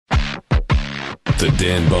The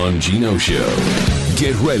Dan Bongino Show.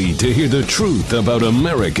 Get ready to hear the truth about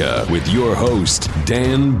America with your host,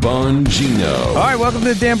 Dan Bongino. All right, welcome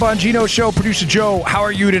to the Dan Bongino Show. Producer Joe, how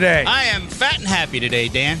are you today? I am fat and happy today,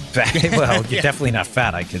 Dan. Well, you're definitely not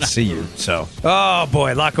fat. I can see you. So, oh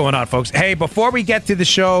boy, a lot going on, folks. Hey, before we get to the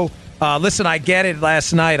show, listen, I get it.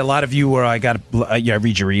 Last night, a lot of you were. I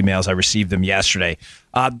read your emails. I received them yesterday.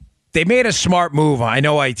 They made a smart move. I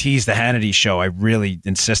know I teased the Hannity show. I really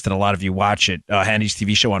insisted a lot of you watch it. Hannity's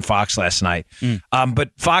TV show on Fox last night.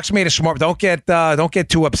 But Fox made a smart. Don't get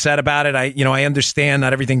too upset about it. I understand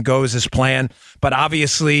not everything goes as planned. But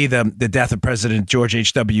obviously, the death of President George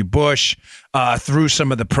H.W. Bush through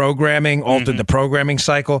some of the programming altered the programming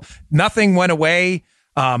cycle. Nothing went away.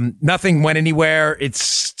 Nothing went anywhere. It's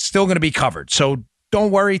still going to be covered. So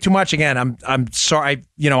don't worry too much. Again, I'm sorry.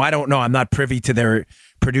 I don't know. I'm not privy to their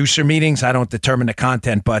producer meetings. I don't determine the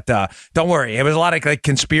content, but don't worry. It was a lot of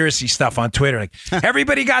conspiracy stuff on Twitter. Like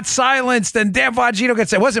everybody got silenced and Dan Bongino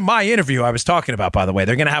gets. It wasn't my interview I was talking about, by the way.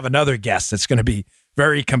 They're going to have another guest that's going to be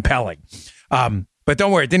very compelling. But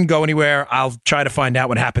don't worry, it didn't go anywhere. I'll try to find out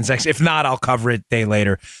what happens next. If not, I'll cover it a day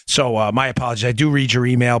later. So my apologies. I do read your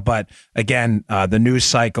email, but again, the news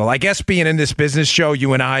cycle. I guess being in this business show,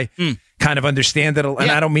 you and I kind of understand it,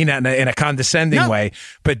 and I don't mean that in a condescending way,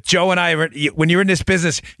 but Joe and I, when you're in this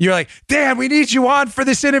business, you're like, Dan, we need you on for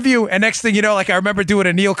this interview. And next thing you know, I remember doing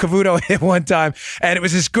a Neil Cavuto hit one time, and it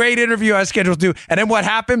was this great interview I was scheduled to do. And then what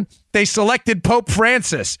happened? They selected Pope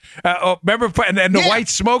Francis. Remember? And the white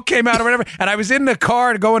smoke came out or whatever. And I was in the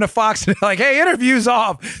car to go into Fox, and they're like, "Hey, interview's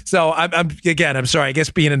off." So I'm sorry. I guess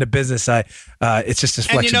being in the business, it's just this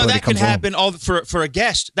flexibility. And that can happen along. for a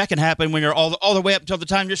guest. That can happen when you're all the way up until the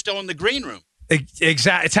time you're still in the green room.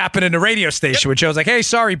 Exactly. It's happened in the radio station where Joe's like, "Hey,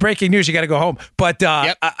 sorry, breaking news, you got to go home." But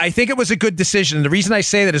I think it was a good decision. And the reason I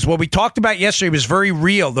say that is what we talked about yesterday was very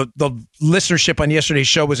real. The listenership on yesterday's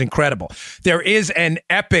show was incredible. There is an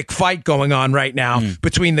epic fight going on right now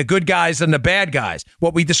between the good guys and the bad guys.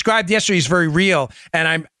 What we described yesterday is very real, and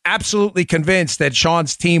I'm absolutely convinced that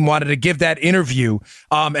Sean's team wanted to give that interview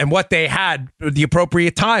and what they had the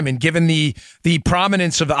appropriate time. And given the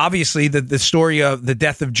prominence of obviously the story of the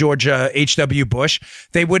death of George H.W. Bush,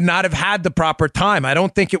 they would not have had the proper time. I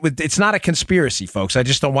don't think it's not a conspiracy, folks. I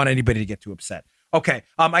just don't want anybody to get too upset. Okay,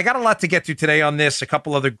 I got a lot to get to today on this, a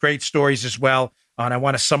couple other great stories as well. And I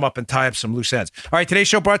want to sum up and tie up some loose ends. All right, today's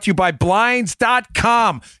show brought to you by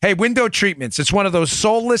Blinds.com. Hey, window treatments. It's one of those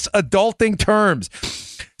soulless adulting terms.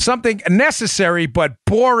 Something necessary but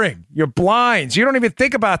boring. Your blinds. You don't even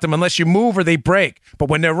think about them unless you move or they break. But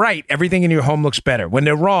when they're right, everything in your home looks better. When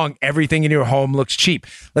they're wrong, everything in your home looks cheap.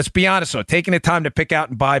 Let's be honest, though. Taking the time to pick out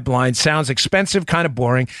and buy blinds sounds expensive, kind of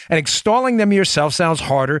boring, and installing them yourself sounds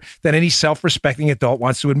harder than any self-respecting adult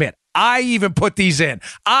wants to admit. I even put these in.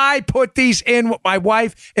 I put these in with my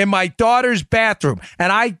wife in my daughter's bathroom.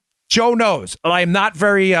 And Joe knows, I am not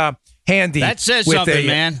very handy. That says something,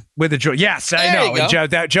 man. With a drill. Yes, I know.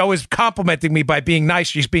 And Joe is complimenting me by being nice.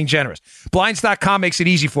 She's being generous. Blinds.com makes it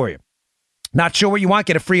easy for you. Not sure what you want?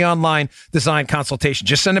 Get a free online design consultation.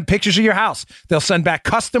 Just send them pictures of your house. They'll send back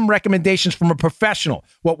custom recommendations from a professional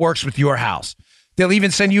what works with your house. They'll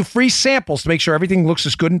even send you free samples to make sure everything looks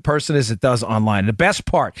as good in person as it does online. And the best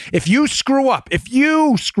part, if you screw up,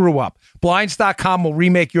 Blinds.com will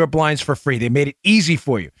remake your blinds for free. They made it easy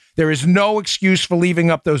for you. There is no excuse for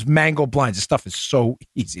leaving up those mangled blinds. This stuff is so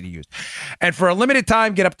easy to use. And for a limited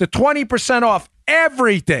time, get up to 20% off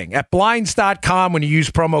everything at Blinds.com when you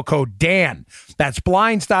use promo code Dan. That's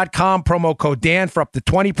Blinds.com, promo code Dan for up to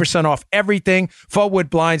 20% off everything. Faux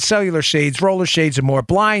wood blinds, cellular shades, roller shades, and more.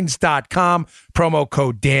 Blinds.com, promo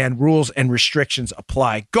code Dan. Rules and restrictions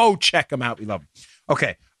apply. Go check them out. We love them.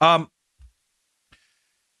 Okay.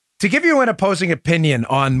 To give you an opposing opinion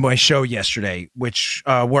on my show yesterday, which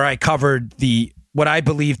where I covered what I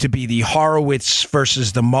believe to be the Horowitz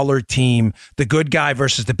versus the Mueller team, the good guy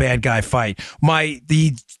versus the bad guy fight.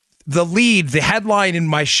 The headline in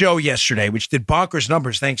my show yesterday, which did bonkers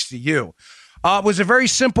numbers thanks to you, was a very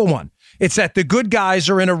simple one. It's that the good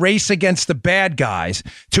guys are in a race against the bad guys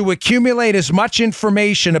to accumulate as much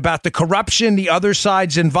information about the corruption the other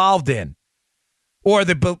side's involved in, or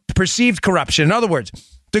the perceived corruption. In other words,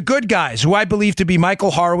 the good guys, who I believe to be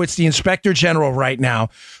Michael Horowitz, the inspector general right now,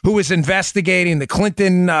 who is investigating the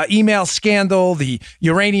Clinton email scandal, the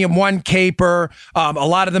Uranium One caper, a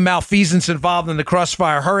lot of the malfeasance involved in the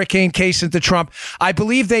Crossfire Hurricane case into Trump. I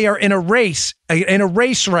believe they are in a race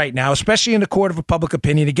right now, especially in the court of public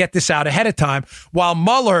opinion, to get this out ahead of time, while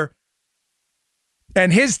Mueller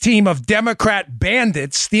and his team of Democrat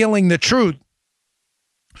bandits stealing the truth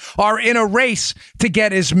are in a race to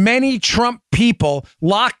get as many Trump people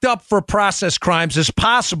locked up for process crimes as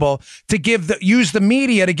possible to use the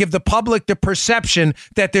media to give the public the perception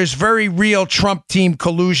that there's very real Trump team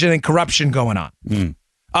collusion and corruption going on.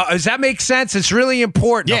 Does that make sense? It's really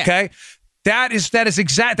important. Yeah. Okay.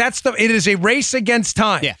 It is a race against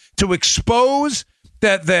time to expose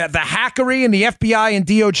the hackery in the FBI and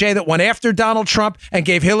DOJ that went after Donald Trump and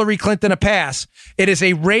gave Hillary Clinton a pass. It is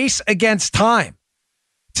a race against time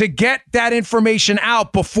to get that information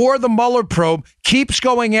out before the Mueller probe keeps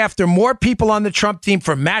going after more people on the Trump team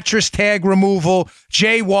for mattress tag removal,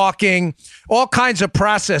 jaywalking, all kinds of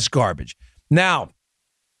process garbage. Now,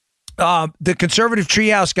 the conservative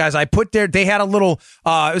treehouse guys, I put there, they had a little,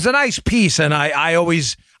 it was a nice piece, and I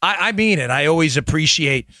always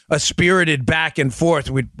appreciate a spirited back and forth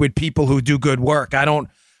with people who do good work.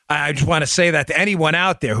 I just want to say that to anyone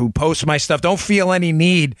out there who posts my stuff. Don't feel any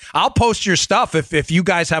need. I'll post your stuff if you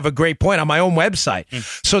guys have a great point on my own website.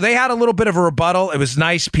 So they had a little bit of a rebuttal. It was a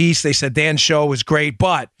nice piece. They said Dan's show was great,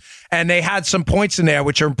 and they had some points in there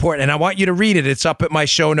which are important. And I want you to read it. It's up at my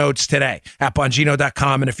show notes today at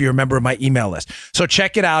Bongino.com. And if you're a member of my email list. So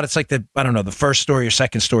check it out. It's like the first story or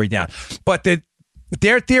second story down. But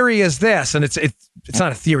their theory is this, and it's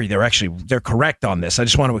not a theory. They're correct on this. I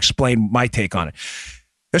just want to explain my take on it.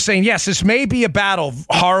 They're saying, yes, this may be a battle of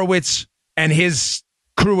Horowitz and his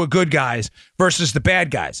crew of good guys versus the bad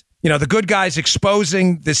guys. You know, the good guys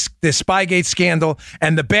exposing this Spygate scandal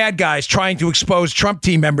and the bad guys trying to expose Trump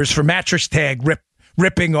team members for mattress tag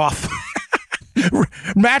ripping off.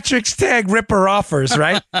 Mattress tag ripper offers,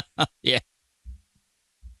 right? Yeah.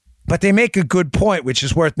 But they make a good point, which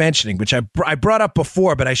is worth mentioning, which I brought up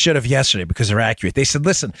before, but I should have yesterday because they're accurate. They said,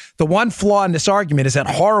 listen, the one flaw in this argument is that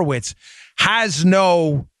Horowitz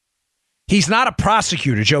he's not a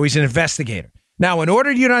prosecutor, Joe. He's an investigator. Now, in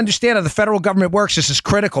order for you to understand how the federal government works, this is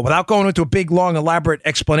critical. Without going into a big, long, elaborate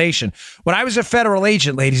explanation, when I was a federal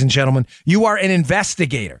agent, ladies and gentlemen, you are an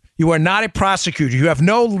investigator. You are not a prosecutor. You have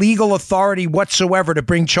no legal authority whatsoever to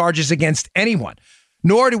bring charges against anyone.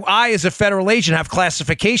 Nor do I, as a federal agent, have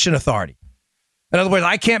classification authority. In other words,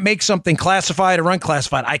 I can't make something classified or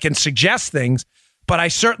unclassified. I can suggest things, but I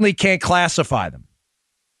certainly can't classify them.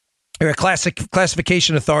 There are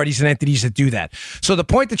classification authorities and entities that do that. So the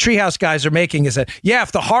point the Treehouse guys are making is that,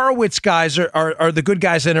 if the Horowitz guys are the good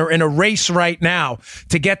guys and are in a race right now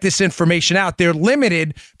to get this information out, they're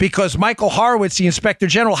limited because Michael Horowitz, the Inspector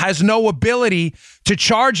General, has no ability to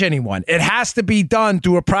charge anyone. It has to be done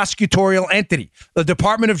through a prosecutorial entity, the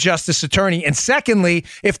Department of Justice attorney. And secondly,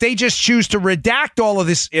 if they just choose to redact all of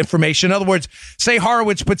this information, in other words, say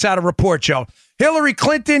Horowitz puts out a report, Joe, Hillary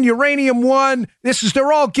Clinton, Uranium One,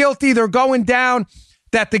 they're all guilty, they're going down,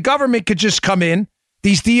 that the government could just come in,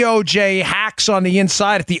 these DOJ hacks on the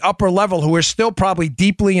inside at the upper level who are still probably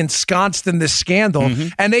deeply ensconced in this scandal,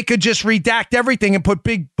 and they could just redact everything and put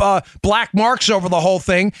big black marks over the whole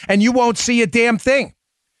thing, and you won't see a damn thing.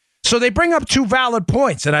 So they bring up two valid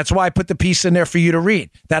points, and that's why I put the piece in there for you to read,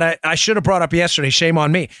 that I should have brought up yesterday, shame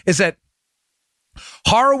on me, is that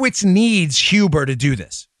Horowitz needs Huber to do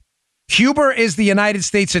this. Huber is the United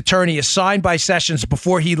States attorney assigned by Sessions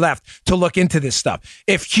before he left to look into this stuff.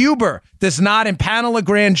 If Huber does not impanel a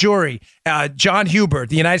grand jury, John Huber,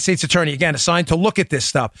 the United States attorney, again, assigned to look at this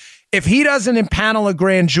stuff, if he doesn't impanel a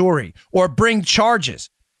grand jury or bring charges,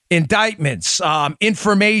 indictments,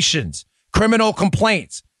 informations, criminal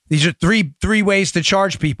complaints, these are three ways to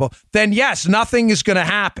charge people, then yes, nothing is going to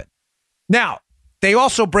happen. Now, they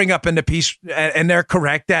also bring up in the piece, and they're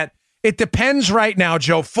correct, that it depends right now,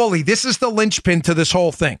 Joe, fully. This is the linchpin to this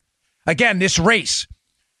whole thing. Again, this race.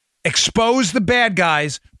 Expose the bad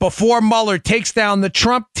guys before Mueller takes down the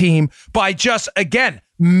Trump team by just, again,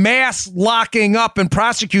 mass locking up and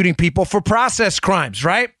prosecuting people for process crimes,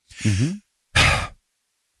 right?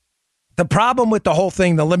 The problem with the whole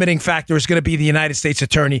thing, the limiting factor is going to be the United States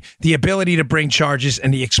attorney, the ability to bring charges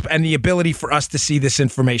and the ability for us to see this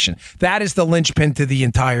information. That is the linchpin to the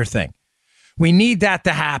entire thing. We need that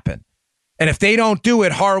to happen. And if they don't do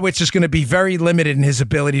it, Horowitz is going to be very limited in his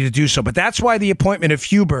ability to do so. But that's why the appointment of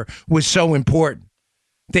Huber was so important.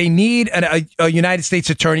 They need a United States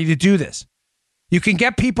attorney to do this. You can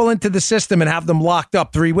get people into the system and have them locked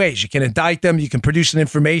up three ways. You can indict them, you can produce an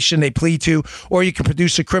information they plead to, or you can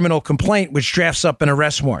produce a criminal complaint which drafts up an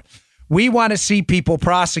arrest warrant. We want to see people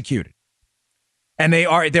prosecuted. And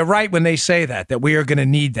they're right when they say that we are going to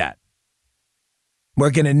need that. We're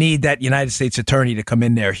going to need that United States attorney to come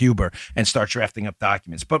in there, Huber, and start drafting up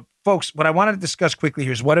documents. But, folks, what I wanted to discuss quickly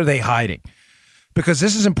here is what are they hiding? Because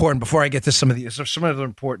this is important before I get to some of the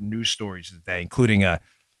important news stories today, including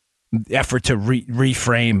effort to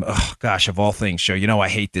reframe, oh gosh, of all things, Joe, you know I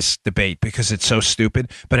hate this debate because it's so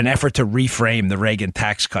stupid, but an effort to reframe the Reagan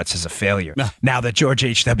tax cuts as a failure. Now that George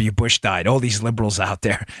H.W. Bush died, all these liberals out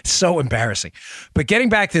there, so embarrassing. But getting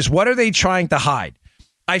back to this, what are they trying to hide?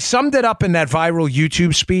 I summed it up in that viral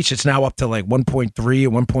YouTube speech. It's now up to like 1.3 or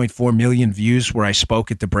 1.4 million views where I spoke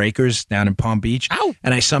at the Breakers down in Palm Beach. Ow.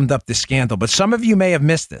 And I summed up the scandal. But some of you may have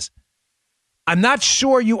missed this. I'm not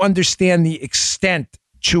sure you understand the extent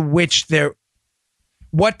to which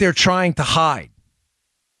what they're trying to hide.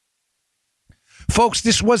 Folks,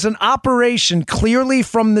 this was an operation clearly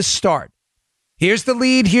from the start. Here's the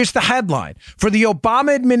lead. Here's the headline. For the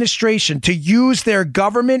Obama administration to use their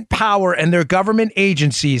government power and their government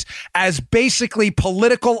agencies as basically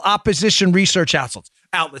political opposition research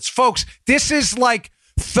outlets. Folks, this is like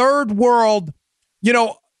third world,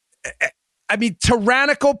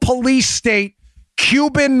 tyrannical police state,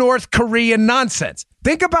 Cuban, North Korean nonsense.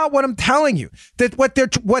 Think about what I'm telling you. That what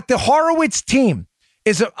the Horowitz team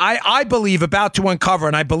is, I believe, about to uncover,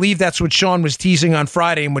 and I believe that's what Sean was teasing on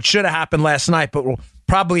Friday and what should have happened last night, but will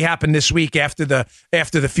probably happen this week after the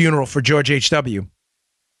funeral for George H.W.,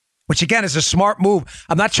 which, again, is a smart move.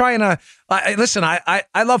 I'm not trying to listen,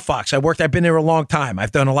 I love Fox. I've been there a long time.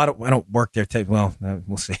 I've done a lot of, I don't work there.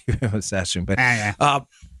 We'll see. It's that soon, but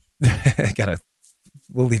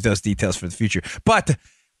we'll leave those details for the future. But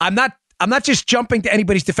I'm not just jumping to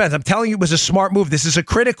anybody's defense. I'm telling you it was a smart move. This is a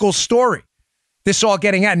critical story. This all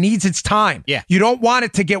getting out needs its time. Yeah. You don't want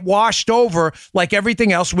it to get washed over like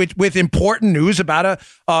everything else with important news about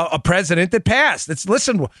a president that passed.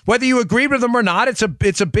 Listen, whether you agree with them or not, it's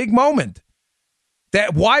a big moment.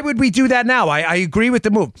 Why would we do that now? I agree with the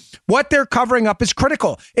move. What they're covering up is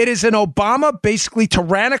critical. It is an Obama, basically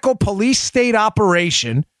tyrannical police state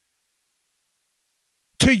operation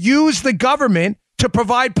to use the government to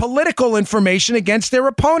provide political information against their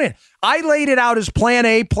opponent. I laid it out as Plan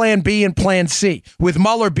A, Plan B, and Plan C, with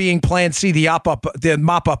Mueller being Plan C, the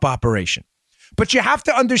mop-up operation. But you have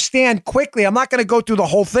to understand quickly, I'm not going to go through the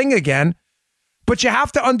whole thing again, but you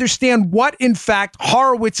have to understand what, in fact,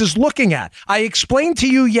 Horowitz is looking at. I explained to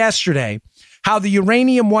you yesterday how the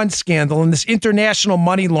Uranium One scandal and this international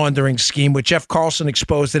money laundering scheme, which Jeff Carlson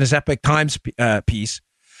exposed in his Epoch Times piece,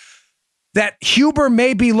 that Huber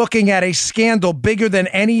may be looking at a scandal bigger than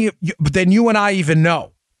you and I even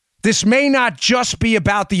know. This may not just be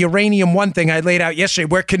about the Uranium One thing I laid out yesterday,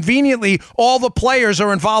 where conveniently all the players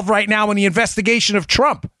are involved right now in the investigation of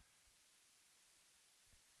Trump.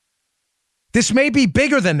 This may be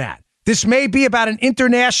bigger than that. This may be about an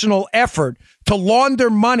international effort to launder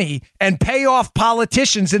money and pay off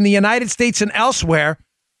politicians in the United States and elsewhere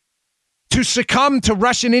to succumb to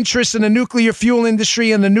Russian interests in the nuclear fuel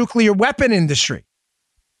industry and the nuclear weapon industry.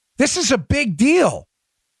 This is a big deal.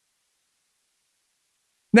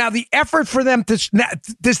 Now, the effort for them does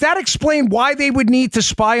that explain why they would need to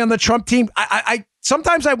spy on the Trump team? I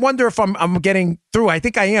sometimes I wonder if I'm getting through. I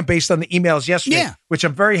think I am based on the emails yesterday, which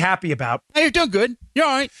I'm very happy about. Hey, you're doing good. You're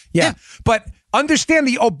all right. Yeah. But understand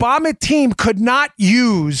the Obama team could not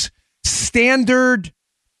use standard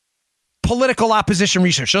political opposition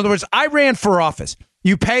research. In other words, I ran for office.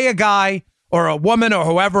 You pay a guy or a woman or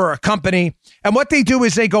whoever, or a company, and what they do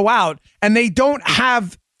is they go out and they don't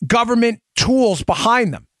have government tools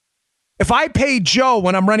behind them. If I pay Joe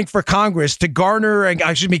when I'm running for Congress to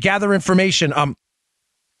gather information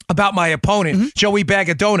about my opponent, Joey Bag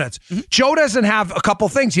of Donuts, Joe doesn't have a couple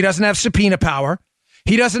things. He doesn't have subpoena power.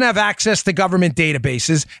 He doesn't have access to government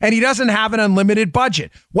databases, and he doesn't have an unlimited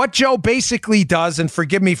budget. What Joe basically does, and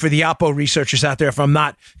forgive me for the Oppo researchers out there if I'm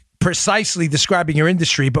not precisely describing your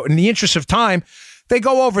industry, but in the interest of time, they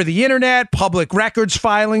go over the internet, public records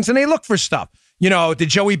filings, and they look for stuff. Did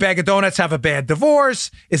Joey Bag of Donuts have a bad divorce?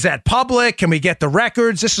 Is that public? Can we get the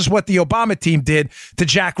records? This is what the Obama team did to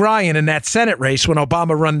Jack Ryan in that Senate race when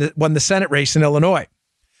Obama won the Senate race in Illinois.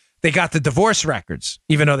 They got the divorce records,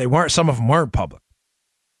 even though some of them weren't public.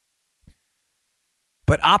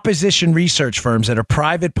 But opposition research firms that are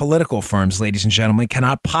private political firms, ladies and gentlemen,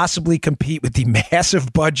 cannot possibly compete with the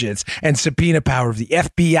massive budgets and subpoena power of the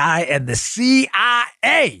FBI and the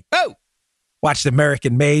CIA. Oh, watched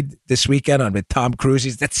American Made this weekend with Tom Cruise.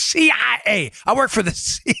 He's the CIA. I work for the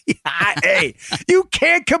CIA. You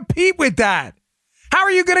can't compete with that. How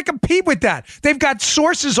are you going to compete with that? They've got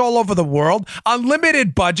sources all over the world,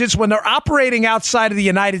 unlimited budgets. When they're operating outside of the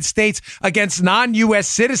United States against non-U.S.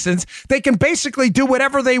 citizens, they can basically do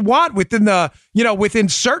whatever they want within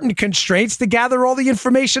certain constraints to gather all the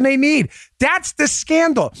information they need. That's the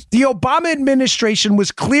scandal. The Obama administration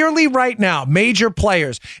was clearly right now major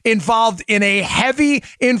players involved in a heavy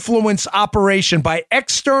influence operation by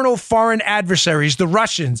external foreign adversaries, the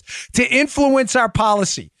Russians, to influence our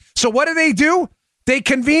policy. So what do? They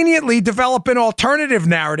conveniently develop an alternative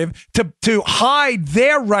narrative to hide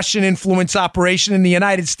their Russian influence operation in the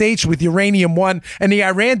United States with Uranium One and the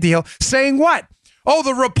Iran deal, saying what? Oh,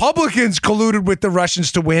 the Republicans colluded with the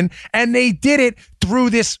Russians to win, and they did it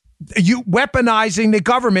through this weaponizing the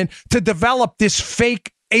government to develop this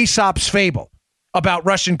fake Aesop's fable about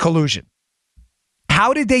Russian collusion.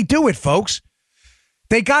 How did they do it, folks?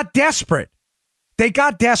 They got desperate.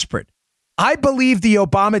 I believe the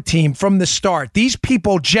Obama team from the start, these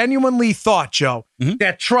people genuinely thought, Joe,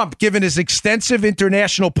 that Trump, given his extensive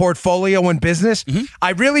international portfolio and business,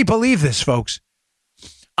 I really believe this, folks.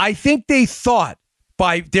 I think they thought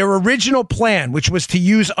by their original plan, which was to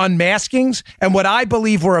use unmaskings and what I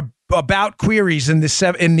believe were about queries in the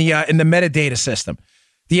metadata system,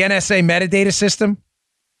 the NSA metadata system,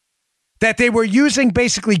 that they were using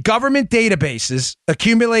basically government databases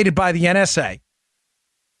accumulated by the NSA.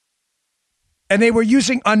 And they were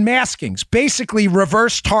using unmaskings, basically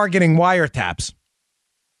reverse targeting wiretaps,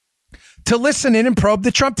 to listen in and probe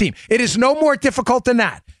the Trump team. It is no more difficult than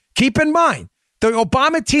that. Keep in mind, the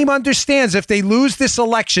Obama team understands if they lose this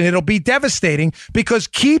election, it'll be devastating because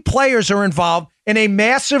key players are involved in a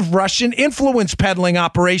massive Russian influence peddling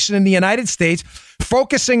operation in the United States,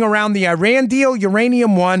 focusing around the Iran deal,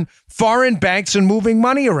 Uranium One, foreign banks, and moving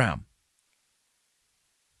money around.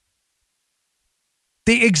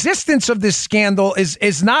 The existence of this scandal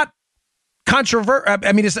is not controversial.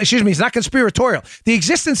 It's not conspiratorial. The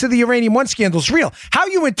existence of the Uranium One scandal is real. How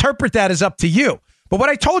you interpret that is up to you. But what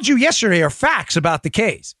I told you yesterday are facts about the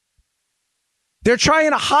case. They're trying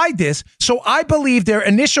to hide this. So I believe their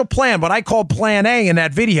initial plan, what I call Plan A in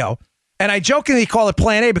that video, and I jokingly call it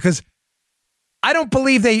Plan A because I don't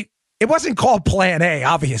believe it wasn't called Plan A,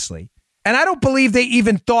 obviously. And I don't believe they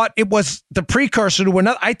even thought it was the precursor to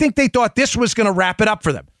another. I think they thought this was going to wrap it up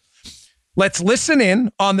for them. Let's listen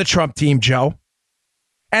in on the Trump team, Joe.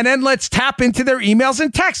 And then let's tap into their emails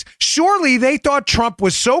and texts. Surely they thought Trump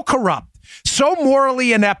was so corrupt, so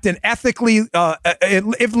morally inept and ethically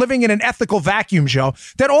living in an ethical vacuum, Joe,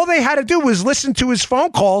 that all they had to do was listen to his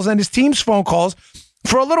phone calls and his team's phone calls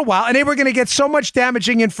for a little while. And they were going to get so much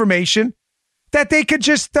damaging information that they could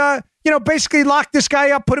just, basically lock this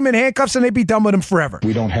guy up, put him in handcuffs, and they'd be done with him forever.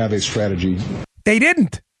 We don't have a strategy. They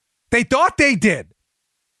didn't. They thought they did.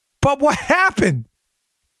 But what happened?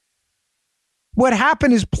 What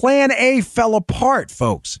happened is Plan A fell apart,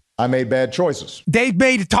 folks. I made bad choices. They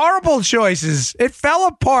made horrible choices. It fell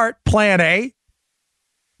apart, Plan A,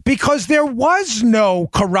 because there was no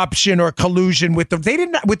corruption or collusion with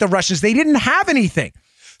the Russians. They didn't have anything.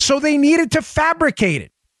 So they needed to fabricate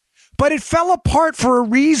it. But it fell apart for a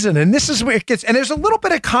reason, and this is where it gets, and there's a little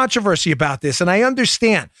bit of controversy about this, and I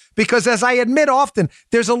understand, because as I admit often,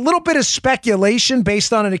 there's a little bit of speculation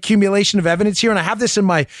based on an accumulation of evidence here, and I have this in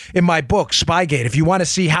my book, Spygate, if you want to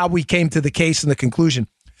see how we came to the case and the conclusion.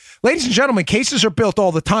 Ladies and gentlemen, cases are built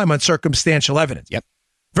all the time on circumstantial evidence. Yep.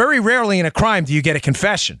 Very rarely in a crime do you get a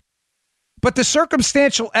confession. But the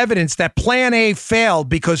circumstantial evidence that Plan A failed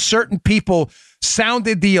because certain people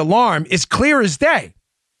sounded the alarm is clear as day.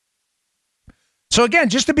 So again,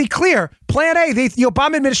 just to be clear, Plan A, the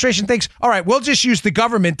Obama administration thinks, all right, we'll just use the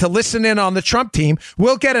government to listen in on the Trump team.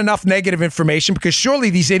 We'll get enough negative information because surely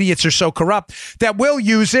these idiots are so corrupt that we'll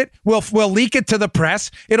use it. We'll leak it to the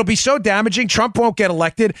press. It'll be so damaging. Trump won't get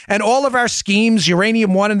elected. And all of our schemes,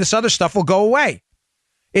 Uranium One and this other stuff will go away.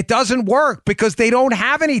 It doesn't work because they don't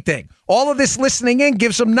have anything. All of this listening in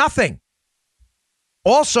gives them nothing.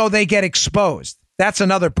 Also, they get exposed. That's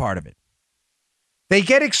another part of it. They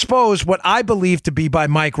get exposed, what I believe to be by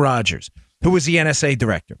Mike Rogers, who was the NSA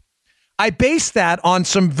director. I base that on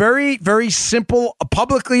some very, very simple,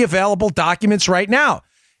 publicly available documents right now.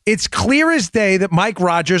 It's clear as day that Mike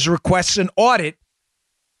Rogers requests an audit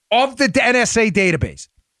of the NSA database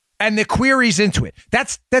and the queries into it.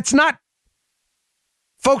 That's not,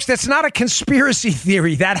 folks, that's not a conspiracy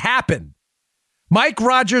theory. That happened. Mike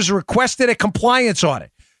Rogers requested a compliance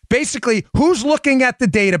audit. Basically, who's looking at the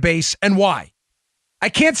database and why? I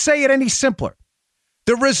can't say it any simpler.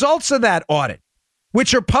 The results of that audit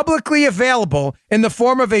which are publicly available in the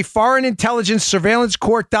form of a Foreign Intelligence Surveillance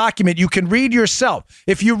Court document you can read yourself.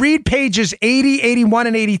 If you read pages 80, 81,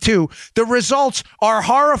 and 82, the results are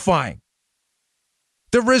horrifying.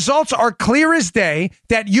 The results are clear as day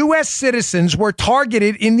that U.S. citizens were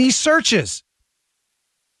targeted in these searches.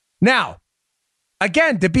 Now,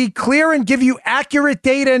 again, to be clear and give you accurate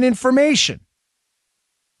data and information,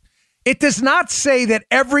 it does not say that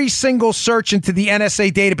every single search into the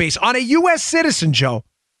NSA database on a U.S. citizen, Joe,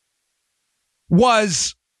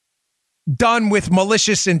 was done with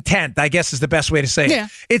malicious intent, I guess is the best way to say it. Yeah.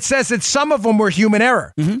 It says that some of them were human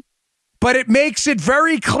error. Mm-hmm. But it makes it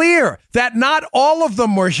very clear that not all of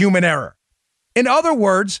them were human error. In other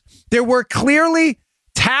words, there were clearly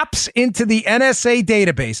taps into the NSA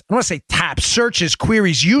database. I don't want to say taps, searches,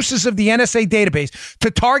 queries, uses of the NSA database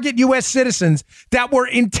to target U.S. citizens that were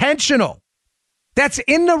intentional. That's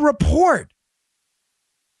in the report.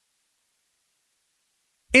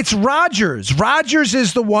 It's Rogers. Rogers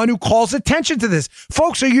is the one who calls attention to this.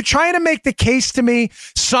 Folks, are you trying to make the case to me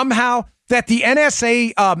somehow that the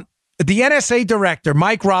NSA director,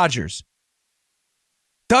 Mike Rogers,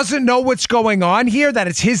 doesn't know what's going on here, that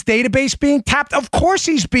it's his database being tapped? Of course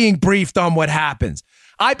he's being briefed on what happens.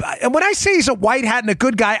 When I say he's a white hat and a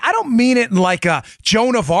good guy, I don't mean it in like a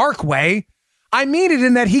Joan of Arc way. I mean it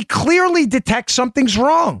in that he clearly detects something's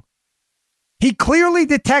wrong. He clearly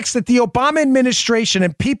detects that the Obama administration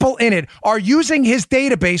and people in it are using his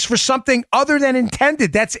database for something other than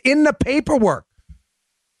intended. That's in the paperwork.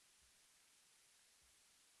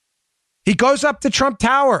 He goes up to Trump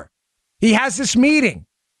Tower. He has this meeting.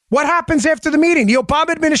 What happens after the meeting? The Obama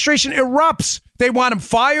administration erupts. They want him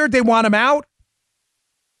fired. They want him out.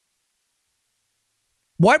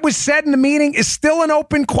 What was said in the meeting is still an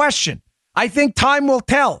open question. I think time will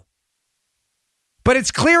tell. But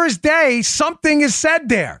it's clear as day, something is said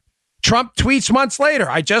there. Trump tweets months later,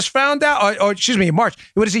 I just found out, in March.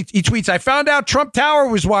 What does he tweets? I found out Trump Tower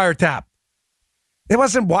was wiretapped. It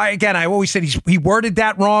wasn't why. Again, I always said he worded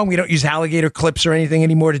that wrong. We don't use alligator clips or anything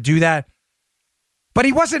anymore to do that. But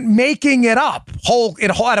he wasn't making it up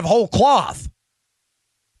out of whole cloth.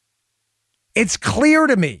 It's clear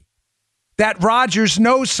to me that Rogers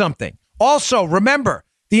knows something. Also, remember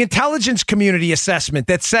the intelligence community assessment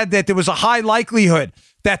that said that there was a high likelihood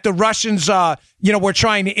that the Russians, were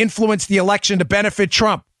trying to influence the election to benefit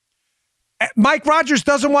Trump. Mike Rogers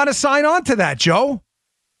doesn't want to sign on to that, Joe.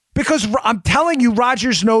 Because I'm telling you,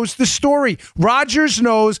 Rogers knows the story. Rogers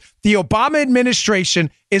knows the Obama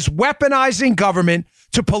administration is weaponizing government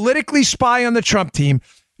to politically spy on the Trump team,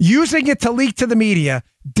 using it to leak to the media,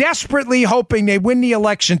 desperately hoping they win the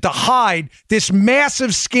election to hide this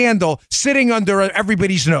massive scandal sitting under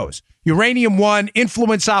everybody's nose. Uranium One,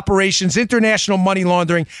 influence operations, international money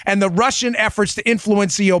laundering, and the Russian efforts to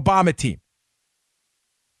influence the Obama team.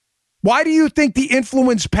 Why do you think the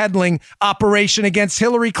influence peddling operation against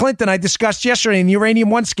Hillary Clinton I discussed yesterday in the Uranium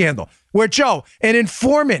One scandal, where Joe, an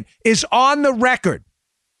informant, is on the record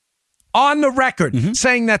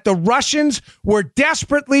saying that the Russians were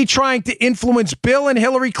desperately trying to influence Bill and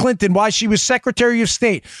Hillary Clinton while she was Secretary of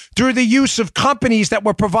State through the use of companies that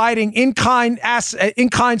were providing in-kind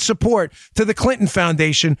support to the Clinton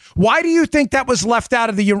Foundation? Why do you think that was left out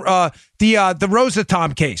of the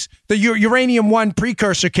Rosatom case, the Uranium One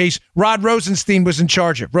precursor case Rod Rosenstein was in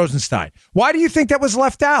charge of, Rosenstein? Why do you think that was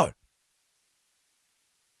left out?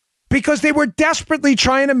 Because they were desperately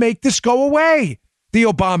trying to make this go away, the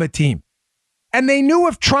Obama team. And they knew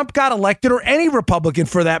if Trump got elected, or any Republican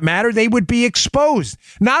for that matter, they would be exposed.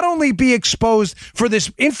 Not only be exposed for this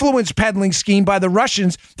influence peddling scheme by the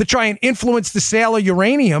Russians to try and influence the sale of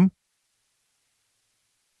uranium,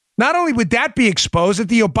 not only would that be exposed, that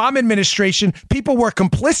the Obama administration, people were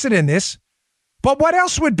complicit in this, but what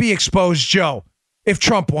else would be exposed, Joe, if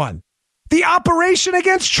Trump won? The operation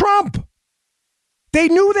against Trump. They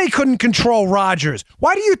knew they couldn't control Rogers.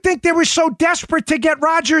 Why do you think they were so desperate to get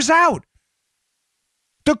Rogers out?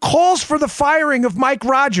 The calls for the firing of Mike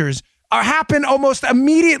Rogers happen almost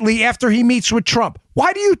immediately after he meets with Trump.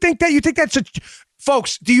 Why do you think that? You think that's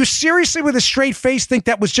folks, do you seriously with a straight face think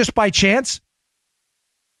that was just by chance?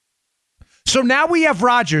 So now we have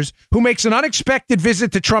Rogers, who makes an unexpected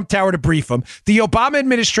visit to Trump Tower to brief him. The Obama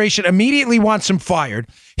administration immediately wants him fired.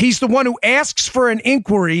 He's the one who asks for an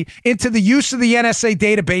inquiry into the use of the NSA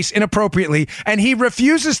database inappropriately, and he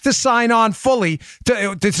refuses to sign on fully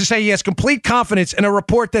to say he has complete confidence in a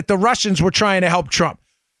report that the Russians were trying to help Trump.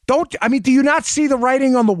 Do you not see the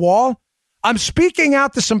writing on the wall? I'm speaking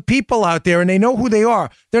out to some people out there, and they know who they are.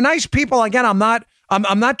 They're nice people. Again, I'm not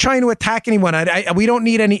trying to attack anyone. We don't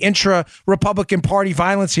need any intra-Republican Party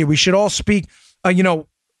violence here. We should all speak,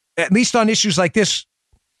 at least on issues like this,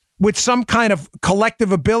 with some kind of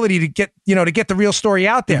collective ability to get the real story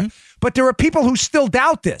out there. Mm-hmm. But there are people who still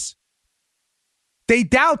doubt this. They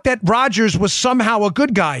doubt that Rodgers was somehow a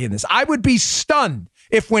good guy in this. I would be stunned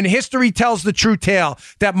if, when history tells the true tale,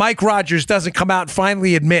 that Mike Rodgers doesn't come out and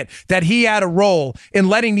finally admit that he had a role in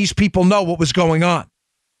letting these people know what was going on.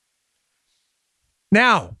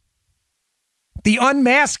 Now, the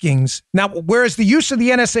unmaskings, whereas the use of the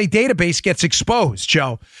NSA database gets exposed,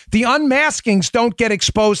 Joe, the unmaskings don't get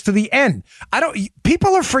exposed to the end.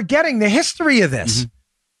 People are forgetting the history of this.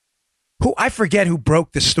 Mm-hmm. I forget who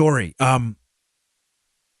broke the story. I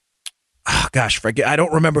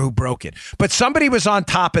don't remember who broke it, but somebody was on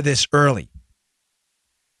top of this early.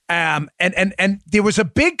 And there was a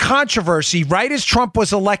big controversy right as Trump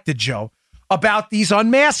was elected, Joe, about these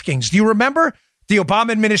unmaskings. Do you remember? The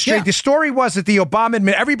Obama administration, yeah. The story was that the Obama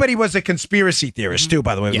everybody was a conspiracy theorist too,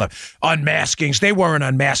 by the way. Yeah. Unmaskings, they weren't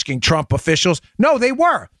unmasking Trump officials. No, they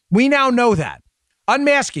were. We now know that.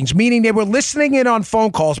 Unmaskings, meaning they were listening in on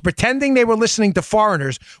phone calls, pretending they were listening to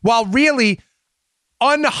foreigners, while really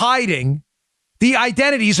unhiding the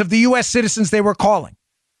identities of the U.S. citizens they were calling.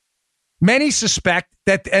 Many suspect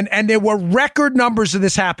that, and there were record numbers of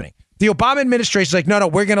this happening. The Obama administration is like, no,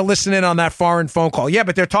 we're going to listen in on that foreign phone call. Yeah,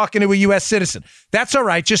 but they're talking to a U.S. citizen. That's all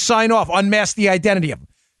right. Just sign off. Unmask the identity of them.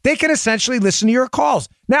 They can essentially listen to your calls.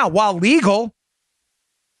 Now, while legal,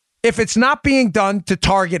 if it's not being done to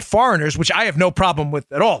target foreigners, which I have no problem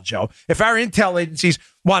with at all, Joe, if our intel agencies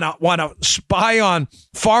want to spy on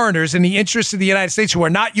foreigners in the interests of the United States who are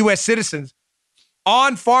not U.S. citizens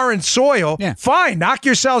on foreign soil, yeah. Fine, knock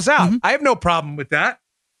yourselves out. Mm-hmm. I have no problem with that.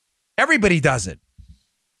 Everybody does it.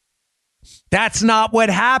 That's not what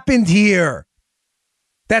happened here.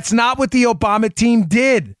 That's not what the Obama team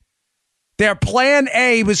did. Their plan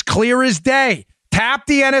A was clear as day. Tap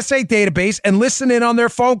the NSA database and listen in on their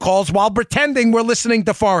phone calls while pretending we're listening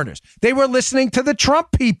to foreigners. They were listening to the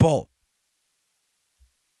Trump people.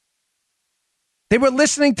 They were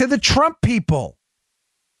listening to the Trump people.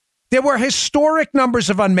 There were historic numbers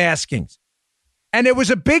of unmaskings. And there was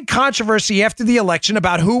a big controversy after the election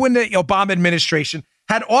about who in the Obama administration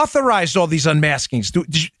had authorized all these unmaskings.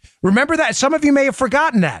 Did you remember that? Some of you may have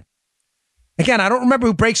forgotten that. Again, I don't remember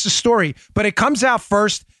who breaks the story, but it comes out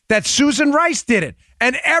first that Susan Rice did it.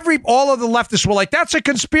 And all of the leftists were like, that's a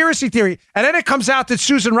conspiracy theory. And then it comes out that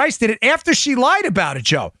Susan Rice did it after she lied about it,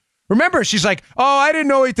 Joe. Remember, she's like, oh, I didn't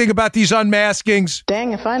know anything about these unmaskings.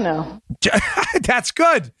 Dang if I know. That's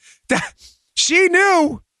good. She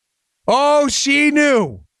knew. Oh, she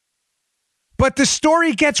knew. But the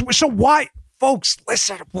story gets, so why? Folks,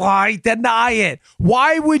 listen, why deny it?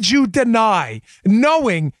 Why would you deny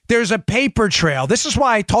knowing there's a paper trail? This is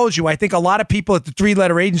why I told you I think a lot of people at the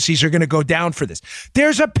three-letter agencies are going to go down for this.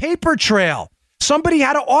 There's a paper trail. Somebody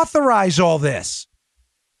had to authorize all this.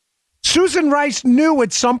 Susan Rice knew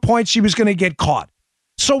at some point she was going to get caught.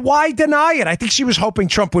 So why deny it? I think she was hoping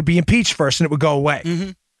Trump would be impeached first and it would go away.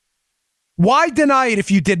 Mm-hmm. Why deny it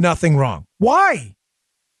if you did nothing wrong? Why?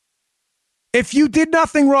 If you did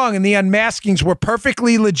nothing wrong and the unmaskings were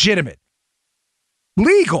perfectly legitimate,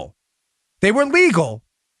 legal, they were legal.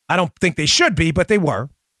 I don't think they should be, but they were.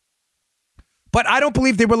 But I don't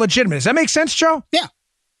believe they were legitimate. Does that make sense, Joe? Yeah.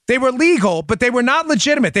 They were legal, but they were not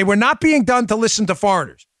legitimate. They were not being done to listen to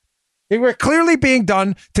foreigners. They were clearly being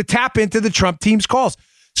done to tap into the Trump team's calls.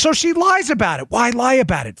 So she lies about it. Why lie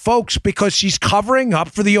about it, folks? Because she's covering up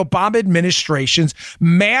for the Obama administration's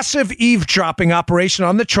massive eavesdropping operation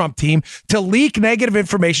on the Trump team to leak negative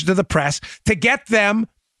information to the press, to get them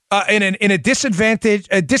in a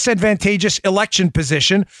disadvantageous election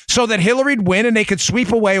position so that Hillary'd win and they could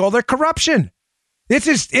sweep away all their corruption. It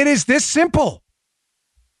is this simple.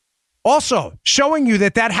 Also, showing you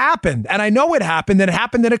that happened, and I know it happened, and it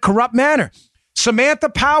happened in a corrupt manner. Samantha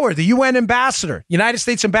Power, the UN ambassador, the United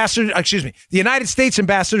States ambassador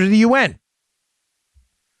to the UN.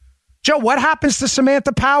 Joe, what happens to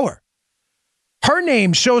Samantha Power? Her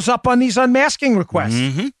name shows up on these unmasking requests.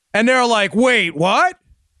 Mm-hmm. And they're like, wait, what?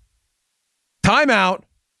 Time out.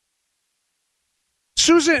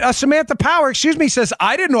 Samantha Power, says,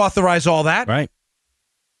 I didn't authorize all that. Right.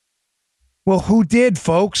 Well, who did,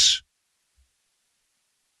 folks?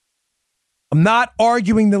 I'm not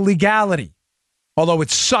arguing the legality. Although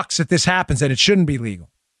it sucks that this happens and it shouldn't be legal.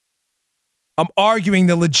 I'm arguing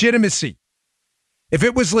the legitimacy. If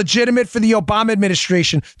it was legitimate for the Obama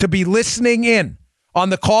administration to be listening in on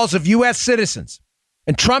the calls of U.S. citizens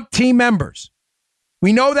and Trump team members,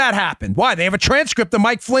 we know that happened. Why? They have a transcript of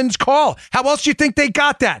Mike Flynn's call. How else do you think they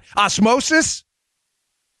got that? Osmosis?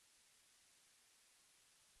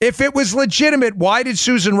 If it was legitimate, why did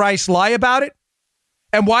Susan Rice lie about it?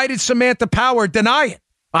 And why did Samantha Power deny it?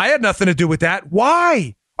 I had nothing to do with that.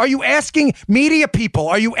 Why? Are you asking media people?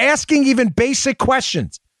 Are you asking even basic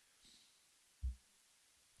questions?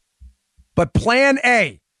 But plan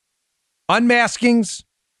A, unmaskings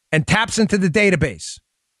and taps into the database.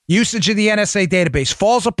 Usage of the NSA database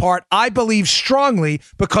falls apart, I believe strongly,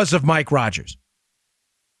 because of Mike Rogers.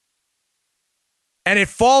 And it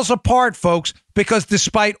falls apart, folks, because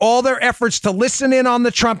despite all their efforts to listen in on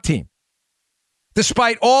the Trump team,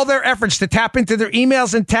 despite all their efforts to tap into their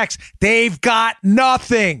emails and texts, they've got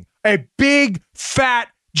nothing. A big, fat,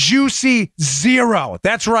 juicy zero.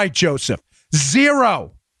 That's right, Joseph.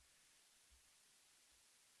 Zero.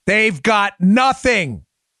 They've got nothing.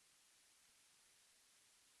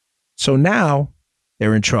 So now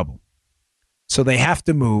they're in trouble. So they have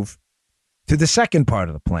to move to the second part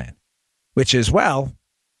of the plan, which is, well,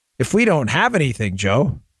 if we don't have anything,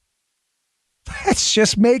 Joe, let's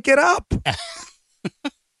just make it up.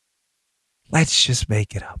 Let's just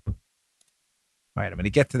make it up. All right, I'm going to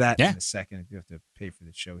get to that in a second. I do have to pay for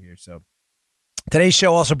the show here, so. Today's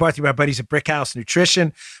show also brought to you by our buddies at Brickhouse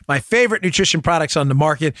Nutrition, my favorite nutrition products on the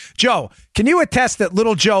market. Joe, can you attest that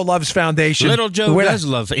Little Joe loves Foundation? Little Joe does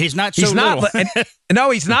love it. He's not so little. No,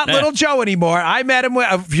 he's not Little Joe anymore. I met him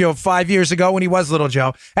 5 years ago when he was Little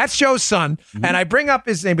Joe. That's Joe's son, and I bring up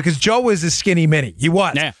his name because Joe was a skinny mini. He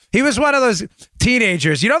was. Yeah. He was one of those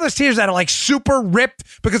teenagers. You know those teenagers that are like super ripped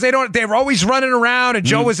because they were always running around, and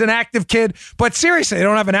Joe was an active kid. But seriously, they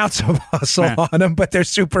don't have an ounce of muscle on them, but they're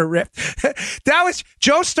super ripped.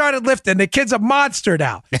 Joe started lifting. The kid's a monster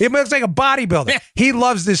now. He looks like a bodybuilder. He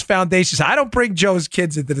loves this Foundation. So I don't bring Joe's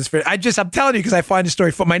kids into this. I'm telling you because I find the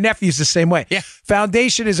story. My nephew's the same way. Yeah.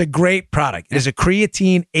 Foundation is a great product. It is a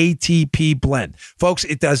creatine ATP blend. Folks,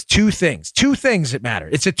 it does two things. Two things that matter.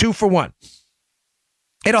 It's a 2-for-1.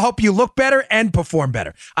 It'll help you look better and perform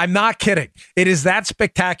better. I'm not kidding. It is that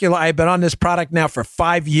spectacular. I've been on this product now for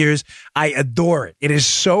 5 years. I adore it. It is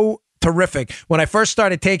so terrific. When I first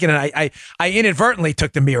started taking it, I inadvertently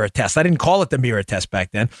took the mirror test. I didn't call it the mirror test back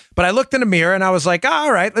then, but I looked in the mirror and I was like,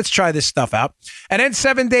 all right, let's try this stuff out. And then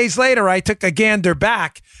 7 days later, I took a gander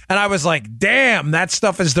back and I was like, damn, that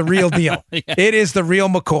stuff is the real deal. It is the real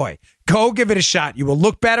McCoy. Go give it a shot. You will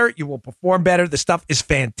look better. You will perform better. The stuff is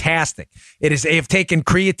fantastic. They have taken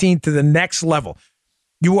creatine to the next level.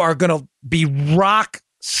 You are going to be rock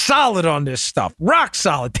solid on this stuff. Rock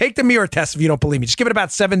solid. Take the mirror test if you don't believe me. Just give it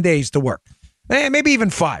about 7 days to work. Maybe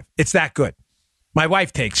even 5. It's that good. My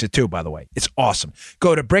wife takes it too, by the way. It's awesome.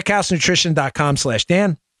 Go to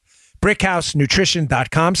brickhousenutrition.com/Dan.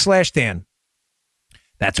 brickhousenutrition.com/Dan.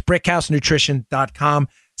 That's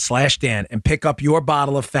brickhousenutrition.com/Dan and pick up your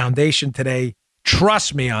bottle of Foundation today.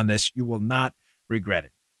 Trust me on this. You will not regret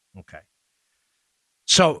it. Okay.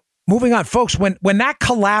 So moving on, folks, when that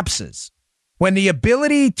collapses, when the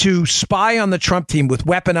ability to spy on the Trump team with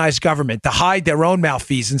weaponized government to hide their own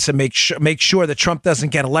malfeasance and make sure that Trump doesn't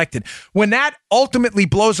get elected, when that ultimately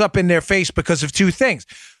blows up in their face because of two things.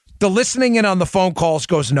 The listening in on the phone calls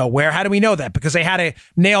goes nowhere. How do we know that? Because they had to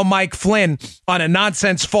nail Mike Flynn on a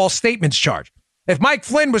nonsense false statements charge. If Mike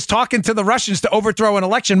Flynn was talking to the Russians to overthrow an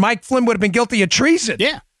election, Mike Flynn would have been guilty of treason.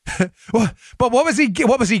 Yeah. But what was he,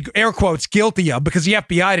 air quotes, guilty of? Because the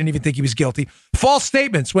FBI didn't even think he was guilty. False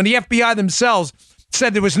statements when the FBI themselves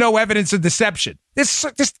said there was no evidence of deception. This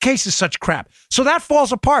case is such crap. So that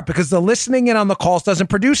falls apart because the listening in on the calls doesn't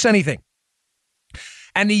produce anything.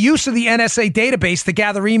 And the use of the NSA database to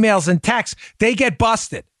gather emails and texts, they get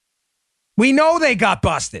busted. We know they got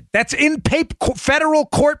busted. That's in federal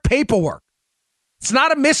court paperwork. It's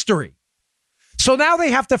not a mystery. So now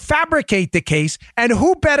they have to fabricate the case, and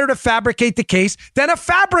who better to fabricate the case than a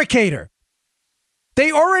fabricator?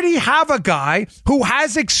 They already have a guy who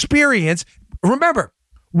has experience. Remember,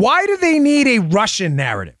 why do they need a Russian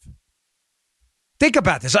narrative? Think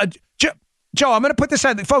about this. Joe, I'm going to put this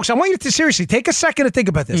out. Folks, I want you to seriously take a second to think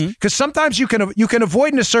about this, because sometimes you can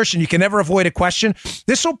avoid an assertion. You can never avoid a question.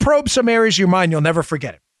 This will probe some areas of your mind. You'll never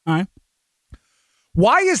forget it. All right.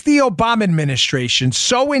 Why is the Obama administration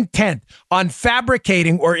so intent on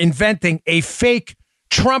fabricating or inventing a fake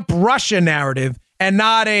Trump-Russia narrative and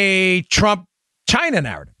not a Trump-China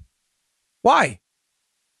narrative? Why?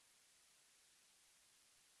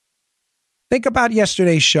 Think about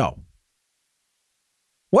yesterday's show.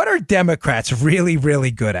 What are Democrats really,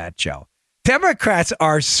 really good at, Joe? Democrats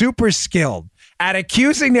are super skilled at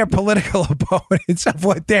accusing their political opponents of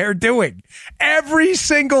what they're doing every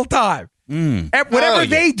single time. And whatever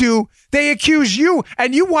they do, they accuse you,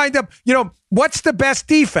 and you wind up, what's the best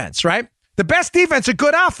defense, right? The best defense, a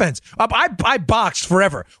good offense. I boxed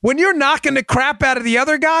forever. When you're knocking the crap out of the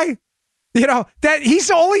other guy,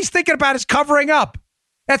 that all he's thinking about is covering up.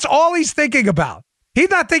 That's all he's thinking about. He's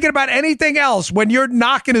not thinking about anything else when you're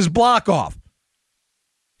knocking his block off.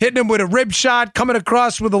 Hitting him with a rib shot, coming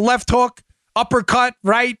across with a left hook, uppercut,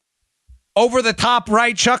 right, over the top,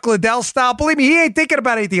 right, Chuck Liddell style. Believe me, he ain't thinking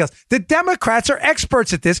about anything else. The Democrats are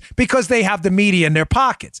experts at this because they have the media in their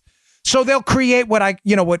pockets. So they'll create what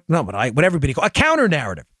everybody calls a counter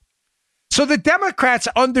narrative. So the Democrats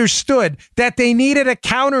understood that they needed a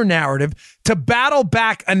counter narrative to battle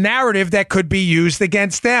back a narrative that could be used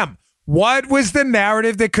against them. What was the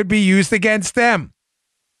narrative that could be used against them?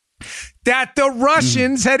 That the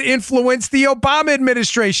Russians had influenced the Obama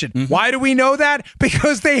administration. Why do we know that?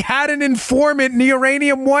 Because they had an informant in the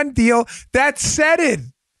Uranium One deal that said it.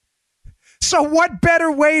 So what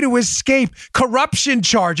better way to escape corruption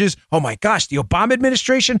charges? Oh my gosh, the Obama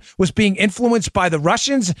administration was being influenced by the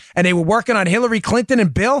Russians and they were working on Hillary Clinton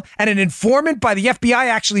and Bill, and an informant by the FBI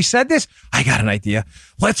actually said this? I got an idea.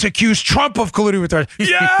 Let's accuse Trump of colluding with the Russians.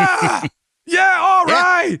 Yeah! Yeah, all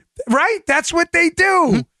right. Yeah. Right? That's what they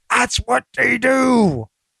do. That's what they do.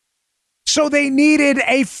 So they needed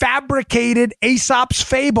a fabricated Aesop's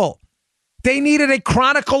fable. They needed a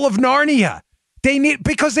Chronicle of Narnia.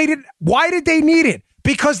 Why did they need it?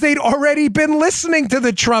 Because they'd already been listening to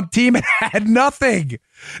the Trump team and had nothing.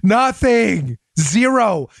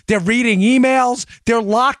 Zero. They're reading emails. They're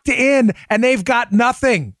locked in and they've got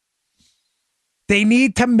nothing. They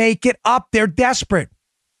need to make it up. They're desperate.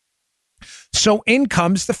 So in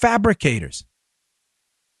comes the fabricators.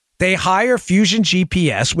 They hire Fusion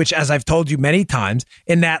GPS, which, as I've told you many times,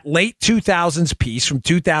 in that late 2000s piece from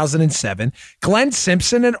 2007, Glenn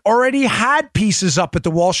Simpson had already had pieces up at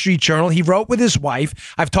the Wall Street Journal. He wrote with his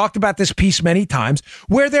wife. I've talked about this piece many times,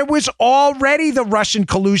 where there was already the Russian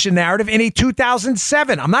collusion narrative in a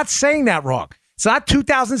 2007. I'm not saying that wrong. It's not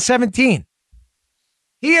 2017.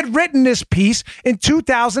 He had written this piece in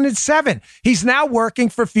 2007. He's now working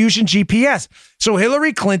for Fusion GPS. So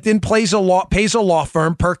Hillary Clinton pays a law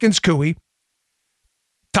firm, Perkins Coie,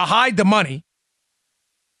 to hide the money.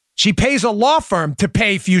 She pays a law firm to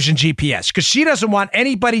pay Fusion GPS because she doesn't want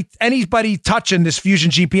anybody touching this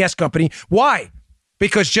Fusion GPS company. Why?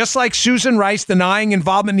 Because just like Susan Rice denying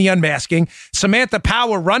involvement in the unmasking, Samantha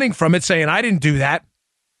Power running from it saying, I didn't do that.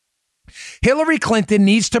 Hillary Clinton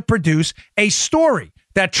needs to produce a story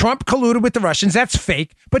that Trump colluded with the Russians. That's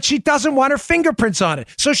fake, but she doesn't want her fingerprints on it.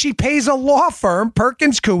 So she pays a law firm,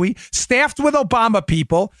 Perkins Coie, staffed with Obama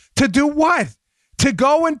people, to do what? To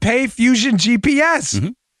go and pay Fusion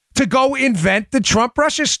GPS, to go invent the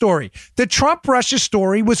Trump-Russia story. The Trump-Russia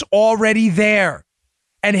story was already there,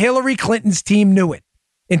 and Hillary Clinton's team knew it.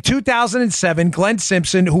 In 2007, Glenn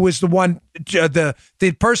Simpson, who was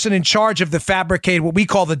the person in charge of the fabricated, what we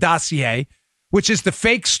call the dossier, which is the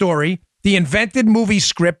fake story, the invented movie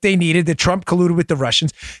script they needed that Trump colluded with the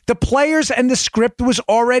Russians. The players and the script was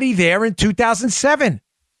already there in 2007.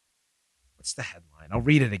 What's the headline? I'll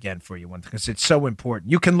read it again for you because it's so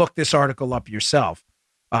important. You can look this article up yourself,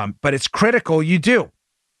 but it's critical you do.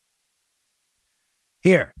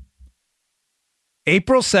 Here.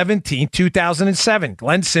 April 17, 2007,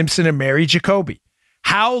 Glenn Simpson and Mary Jacoby.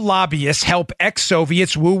 How lobbyists help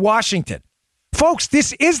ex-Soviets woo Washington. Folks,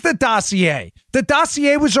 this is the dossier. The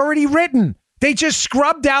dossier was already written. They just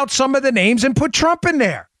scrubbed out some of the names and put Trump in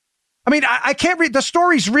there. I mean, I can't read. The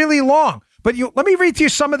story's really long, but let me read to you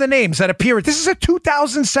some of the names that appear. This is a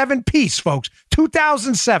 2007 piece, folks.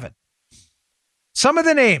 2007. Some of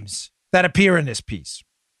the names that appear in this piece.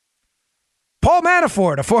 Paul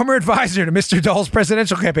Manafort, a former advisor to Mr. Dole's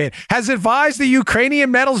presidential campaign, has advised the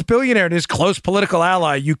Ukrainian metals billionaire and his close political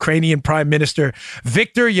ally, Ukrainian Prime Minister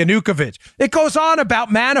Viktor Yanukovych. It goes on about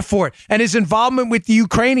Manafort and his involvement with the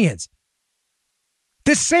Ukrainians.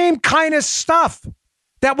 The same kind of stuff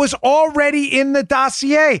that was already in the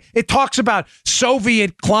dossier. It talks about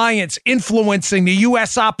Soviet clients influencing the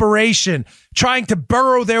U.S. operation, trying to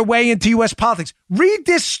burrow their way into U.S. politics. Read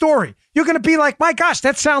this story. You're going to be like, my gosh,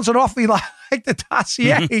 that sounds an awfully lot like the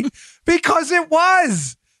dossier, because it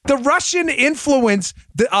was. The Russian influence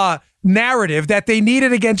narrative that they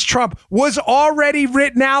needed against Trump was already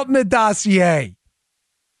written out in the dossier.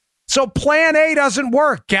 So plan A doesn't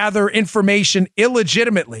work. Gather information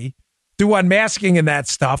illegitimately through unmasking and that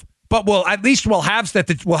stuff, but we'll have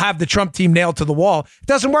the Trump team nailed to the wall. It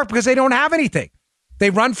doesn't work because they don't have anything. They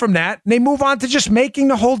run from that and they move on to just making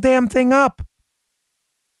the whole damn thing up.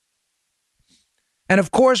 And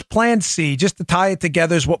of course, Plan C, just to tie it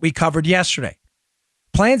together, is what we covered yesterday.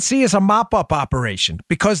 Plan C is a mop-up operation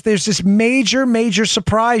because there's this major, major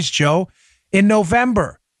surprise, Joe, in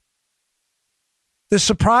November. The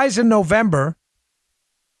surprise in November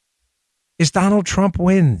is Donald Trump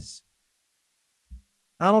wins.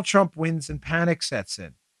 Donald Trump wins and panic sets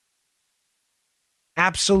in.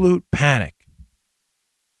 absolute panic.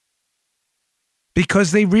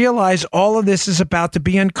 Because they realize all of this is about to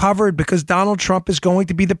be uncovered because Donald Trump is going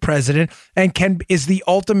to be the president and is the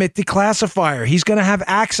ultimate declassifier. He's going to have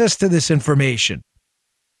access to this information.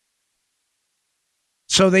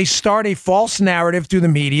 So they start a false narrative through the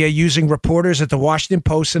media using reporters at the Washington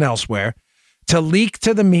Post and elsewhere to leak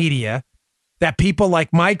to the media that people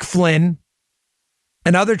like Mike Flynn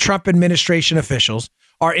and other Trump administration officials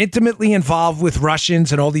are intimately involved with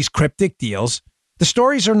Russians and all these cryptic deals. The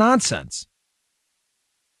stories are nonsense.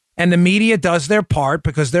 And the media does their part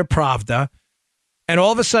because they're Pravda. And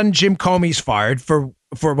all of a sudden, Jim Comey's fired for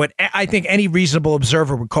what I think any reasonable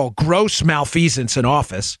observer would call gross malfeasance in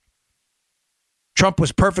office. Trump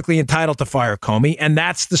was perfectly entitled to fire Comey, and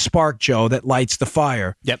that's the spark, Joe, that lights the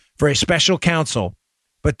fire for a special counsel.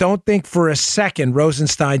 But don't think for a second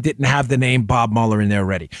Rosenstein didn't have the name Bob Mueller in there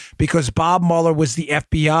already, because Bob Mueller was the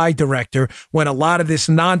FBI director when a lot of this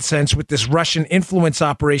nonsense with this Russian influence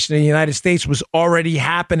operation in the United States was already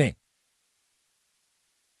happening.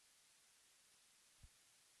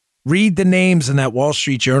 Read the names in that Wall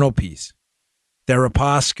Street Journal piece.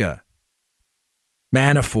 Deripaska,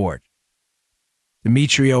 Manafort,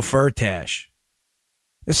 Dmitry Firtash.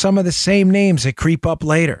 There's some of the same names that creep up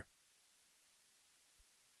later.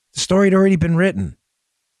 The story had already been written.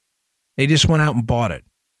 They just went out and bought it.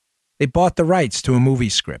 They bought the rights to a movie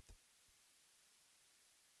script.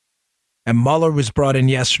 And Mueller was brought in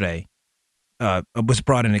yesterday, as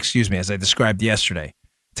I described yesterday,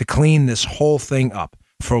 to clean this whole thing up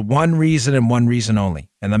for one reason and one reason only.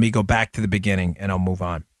 And let me go back to the beginning and I'll move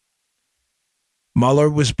on. Mueller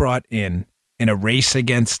was brought in a race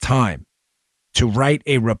against time to write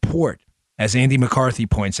a report, as Andy McCarthy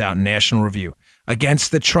points out in National Review,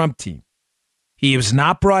 against the Trump team. He was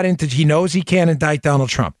not brought in he knows he can't indict Donald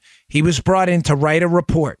Trump. He was brought in to write a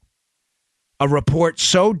report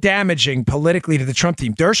so damaging politically to the Trump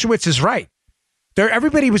team. Dershowitz is right.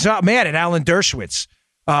 Everybody was mad at Alan Dershowitz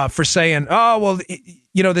for saying,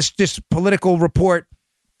 this political report,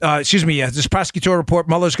 this prosecutorial report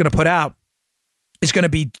Mueller's going to put out is going to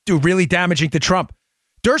be really damaging to Trump.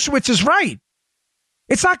 Dershowitz is right.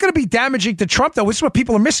 It's not going to be damaging to Trump, though. This is what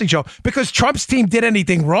people are missing, Joe, because Trump's team did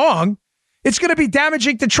anything wrong. It's going to be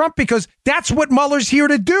damaging to Trump because that's what Mueller's here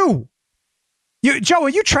to do. Joe, are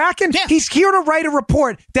you tracking? Yeah. He's here to write a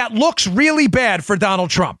report that looks really bad for Donald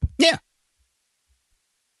Trump. Yeah.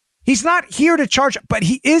 He's not here to charge, but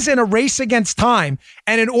he is in a race against time.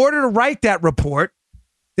 And in order to write that report,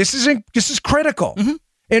 this is critical. Mm-hmm.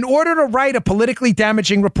 In order to write a politically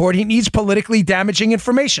damaging report, he needs politically damaging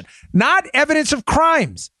information, not evidence of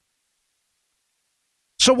crimes.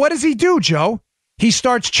 So what does he do, Joe? He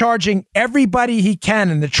starts charging everybody he can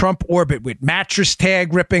in the Trump orbit with mattress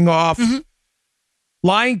tag ripping off,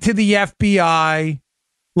 lying to the FBI,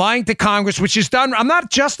 lying to Congress, which is done. I'm not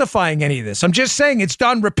justifying any of this. I'm just saying it's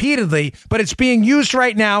done repeatedly, but it's being used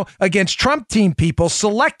right now against Trump team people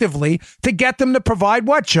selectively to get them to provide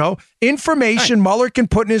what, Joe? Information Mueller can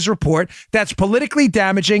put in his report that's politically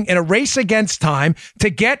damaging in a race against time to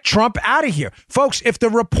get Trump out of here. Folks, if the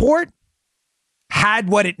report had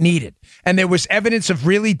what it needed and there was evidence of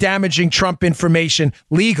really damaging Trump information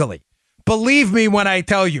legally, believe me when I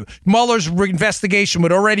tell you, Mueller's investigation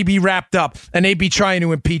would already be wrapped up and they'd be trying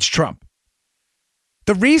to impeach Trump.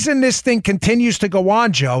 The reason this thing continues to go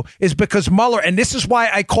on, Joe, is because Mueller, and this is why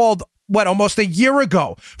I called, almost a year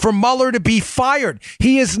ago, for Mueller to be fired.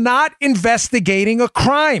 He is not investigating a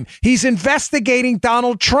crime. He's investigating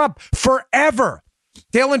Donald Trump forever.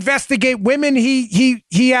 They'll investigate women he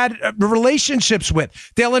had relationships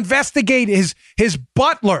with. They'll investigate his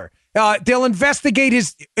butler. They'll investigate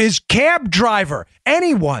his cab driver,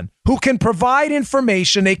 anyone who can provide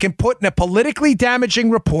information they can put in a politically damaging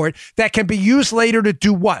report that can be used later to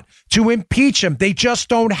do what? To impeach him. They just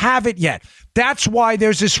don't have it yet. That's why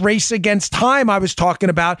there's this race against time I was talking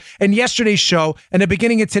about in yesterday's show and the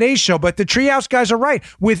beginning of today's show. But the Treehouse guys are right.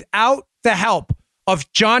 Without the help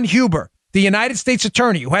of John Huber, the United States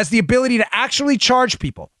attorney who has the ability to actually charge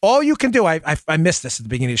people, all you can do, I missed this at the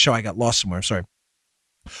beginning of the show. I got lost somewhere. I'm sorry.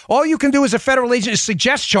 All you can do as a federal agent is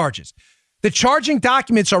suggest charges. The charging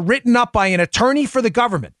documents are written up by an attorney for the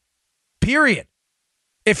government, period.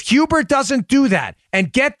 If Huber doesn't do that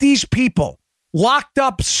and get these people locked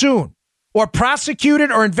up soon or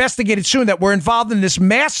prosecuted or investigated soon that were involved in this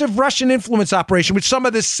massive Russian influence operation with some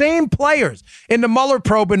of the same players in the Mueller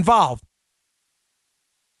probe involved,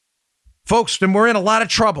 folks, then we're in a lot of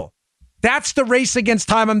trouble. That's the race against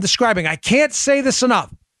time I'm describing. I can't say this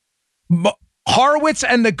enough. Horowitz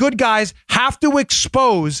and the good guys have to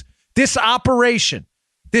expose this operation.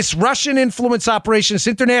 this Russian influence operation, this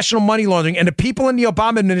international money laundering, and the people in the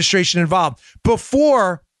Obama administration involved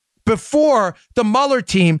before the Mueller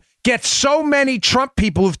team gets so many Trump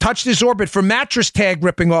people who've touched his orbit for mattress tag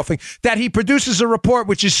ripping off that he produces a report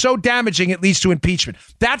which is so damaging it leads to impeachment.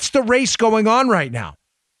 That's the race going on right now.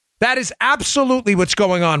 That is absolutely what's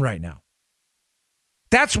going on right now.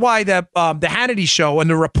 That's why the Hannity show and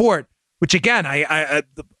the report, which again,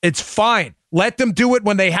 it's fine. Let them do it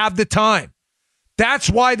when they have the time. That's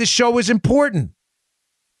why the show is important,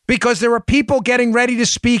 because there are people getting ready to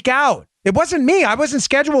speak out. It wasn't me. I wasn't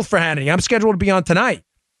scheduled for Hannity. I'm scheduled to be on tonight.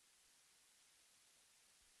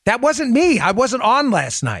 That wasn't me. I wasn't on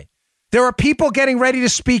last night. There are people getting ready to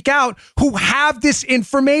speak out who have this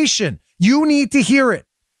information. You need to hear it.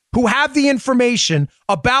 Who have the information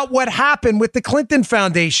about what happened with the Clinton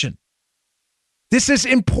Foundation. This is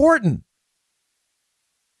important.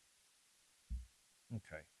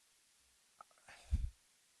 Okay.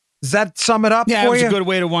 Does that sum it up for you? Yeah, it was a good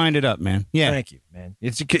way to wind it up, man. Yeah. Thank you, man.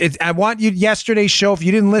 I want you, yesterday's show, if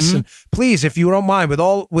you didn't listen, please, if you don't mind,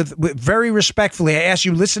 with very respectfully, I ask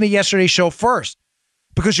you, listen to yesterday's show first,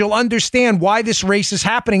 because you'll understand why this race is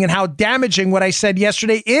happening and how damaging what I said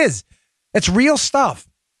yesterday is. It's real stuff.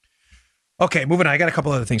 Okay, moving on. I got a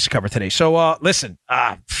couple other things to cover today. So listen,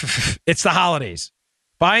 it's the holidays.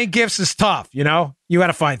 Buying gifts is tough, you know? You got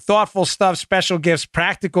to find thoughtful stuff, special gifts,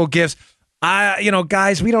 practical gifts.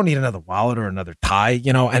 Guys, we don't need another wallet or another tie,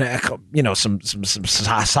 and some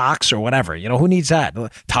socks or whatever. Who needs that?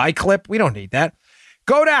 Tie clip? We don't need that.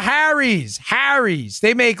 Go to Harry's. Harry's.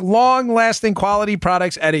 They make long-lasting quality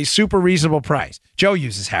products at a super reasonable price. Joe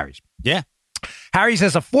uses Harry's. Yeah. Harry's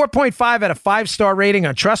has a 4.5 out of 5-star rating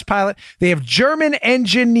on Trustpilot. They have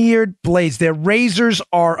German-engineered blades. Their razors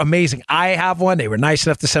are amazing. I have one. They were nice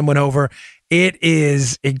enough to send one over. It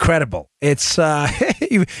is incredible. It's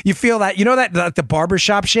you feel that, that the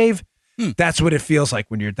barbershop shave? That's what it feels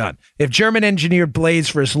like when you're done. They have German-engineered blades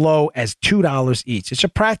for as low as $2 each. It's a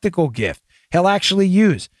practical gift he'll actually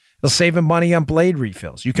use. They'll save him money on blade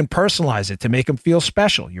refills. You can personalize it to make him feel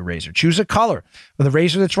special, your razor. Choose a color with a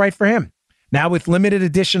razor that's right for him. Now with limited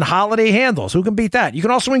edition holiday handles, who can beat that? You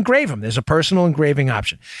can also engrave them. There's a personal engraving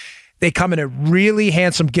option. They come in a really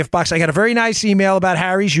handsome gift box. I got a very nice email about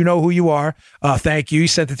Harry's. You know who you are. Thank you. He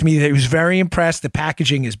sent it to me. He was very impressed. The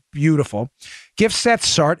packaging is beautiful. Gift sets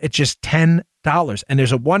start at just $10, and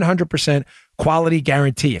there's a 100% quality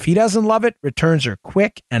guarantee. If he doesn't love it, returns are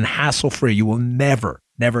quick and hassle-free. You will never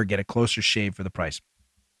get a closer shave for the price.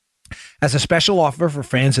 As a special offer for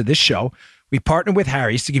fans of this show, we partnered with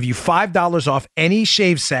Harry's to give you $5 off any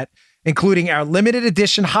shave set, including our limited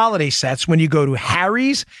edition holiday sets, when you go to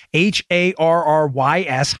Harry's, Harrys,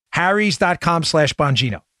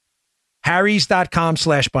 Harrys.com/Bongino.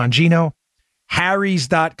 Harrys.com/Bongino.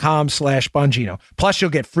 Harrys.com/Bongino. Plus, you'll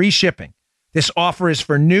get free shipping. This offer is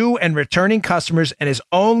for new and returning customers and is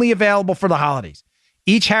only available for the holidays.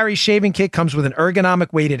 Each Harry's shaving kit comes with an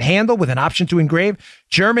ergonomic weighted handle with an option to engrave,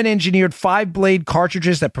 German-engineered 5-blade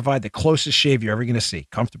cartridges that provide the closest shave you're ever going to see.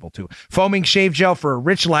 Comfortable, too. Foaming shave gel for a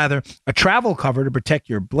rich lather, a travel cover to protect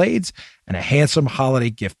your blades, and a handsome holiday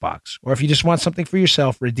gift box. Or if you just want something for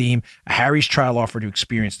yourself, redeem a Harry's trial offer to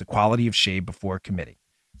experience the quality of shave before committing.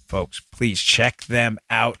 Folks, please check them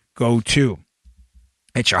out. Go to.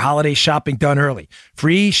 Get your holiday shopping done early.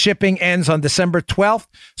 Free shipping ends on December 12th,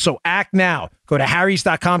 so act now. Go to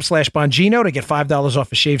Harrys.com/Bongino to get $5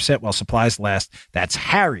 off a shave set while supplies last. That's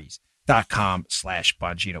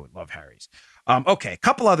Harrys.com/Bongino. We love Harry's. Okay, a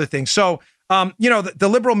couple other things. So, the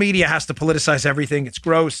liberal media has to politicize everything. It's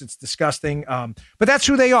gross. It's disgusting. But that's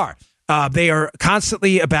who they are. They are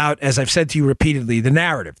constantly about, as I've said to you repeatedly, the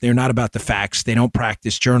narrative. They're not about the facts. They don't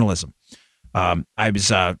practice journalism. I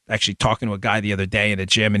was actually talking to a guy the other day in a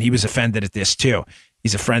gym, and he was offended at this too.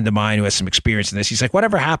 He's a friend of mine who has some experience in this. He's like,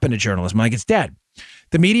 whatever happened to journalism? I'm like, it's dead.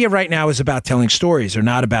 The media right now is about telling stories. They're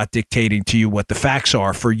not about dictating to you what the facts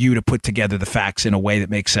are for you to put together the facts in a way that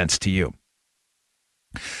makes sense to you.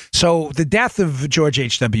 So the death of George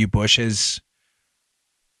H.W. Bush has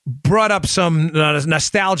brought up some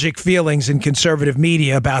nostalgic feelings in conservative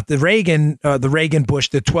media about the Reagan Bush,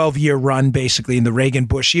 the 12-year run basically in the Reagan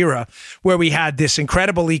Bush era, where we had this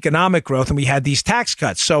incredible economic growth and we had these tax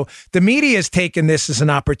cuts. So the media has taken this as an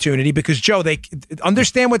opportunity because, Joe, they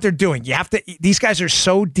understand what they're doing. These guys are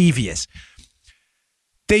so devious.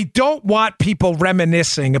 They don't want people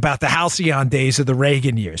reminiscing about the halcyon days of the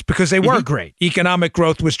Reagan years because they were great. Economic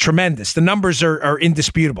growth was tremendous. The numbers are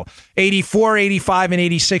indisputable. 84, 85, and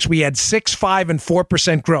 86, we had 6, 5, and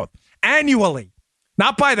 4% growth annually,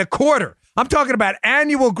 not by the quarter. I'm talking about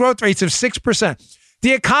annual growth rates of 6%.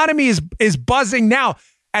 The economy is buzzing now.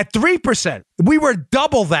 at 3%. We were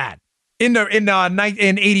double that in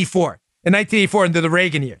 1984 into the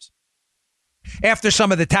Reagan years. After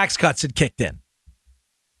some of the tax cuts had kicked in.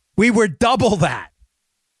 We were double that.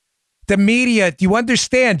 The media, do you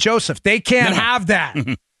understand, Joseph? They can't have that.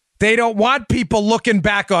 They don't want people looking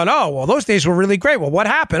back on, oh, well, those days were really great. Well, what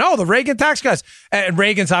happened? Oh, the Reagan tax cuts. And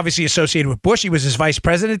Reagan's obviously associated with Bush. He was his vice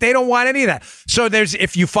president. They don't want any of that. So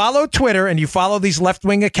if you follow Twitter and you follow these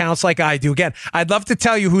left-wing accounts like I do, again, I'd love to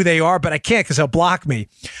tell you who they are, but I can't because they'll block me.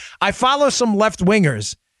 I follow some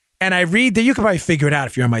left-wingers, and I read that. You can probably figure it out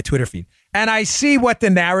if you're on my Twitter feed. And I see what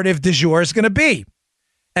the narrative du jour is going to be.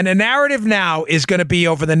 And the narrative now is going to be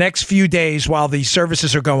over the next few days while the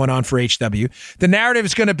services are going on for HW. The narrative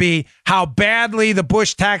is going to be how badly the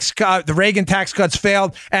Reagan tax cuts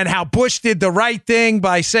failed and how Bush did the right thing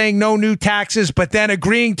by saying no new taxes, but then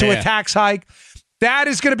agreeing to a tax hike. That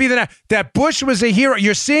is going to be that Bush was a hero.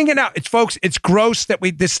 You're seeing it now. Folks, it's gross that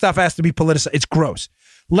this stuff has to be politicized. It's gross.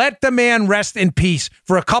 Let the man rest in peace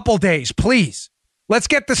for a couple days, please. Let's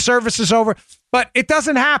get the services over. But it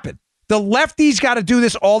doesn't happen. The lefties got to do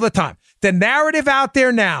this all the time. The narrative out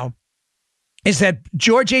there now is that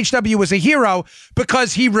George H.W. was a hero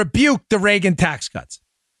because he rebuked the Reagan tax cuts.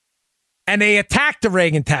 And they attacked the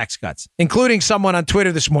Reagan tax cuts, including someone on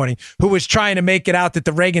Twitter this morning who was trying to make it out that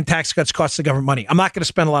the Reagan tax cuts cost the government money. I'm not going to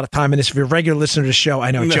spend a lot of time on this. If you're a regular listener to the show,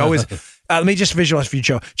 I know Joe is. Let me just visualize for you,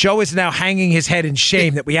 Joe. Joe is now hanging his head in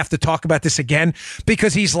shame that we have to talk about this again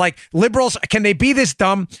because he's like, liberals, can they be this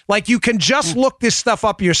dumb? Like, you can just look this stuff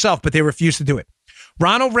up yourself, but they refuse to do it.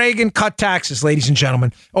 Ronald Reagan cut taxes, ladies and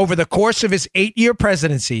gentlemen, over the course of his 8-year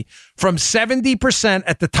presidency from 70%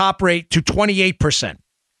 at the top rate to 28%.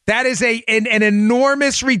 That is an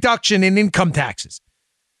enormous reduction in income taxes.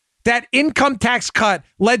 That income tax cut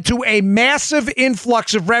led to a massive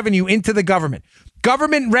influx of revenue into the government.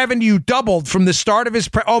 Government revenue doubled from the start of his,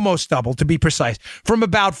 almost doubled to be precise, from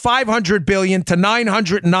about $500 billion to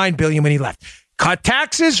 $909 billion when he left. Cut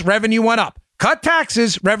taxes, revenue went up. Cut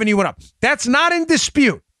taxes, revenue went up. That's not in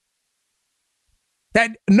dispute.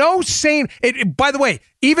 That no sane, by the way,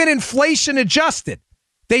 even inflation adjusted,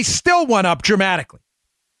 they still went up dramatically.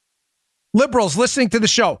 Liberals listening to the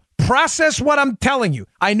show, process what I'm telling you.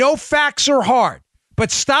 I know facts are hard,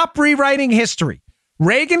 but stop rewriting history.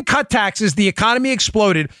 Reagan cut taxes, the economy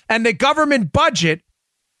exploded, and the government budget,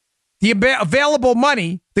 the available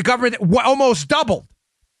money, the government almost doubled.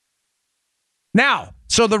 Now,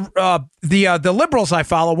 so the liberals I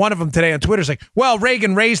follow, one of them today on Twitter is like, well,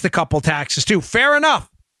 Reagan raised a couple taxes too. Fair enough.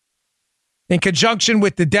 In conjunction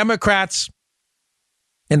with the Democrats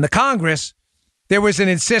in the Congress, there was an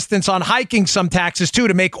insistence on hiking some taxes too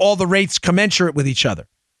to make all the rates commensurate with each other.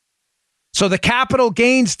 So the capital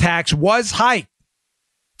gains tax was hiked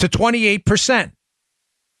to 28%.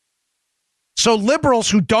 So liberals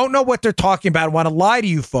who don't know what they're talking about and want to lie to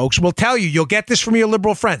you folks will tell you, you'll get this from your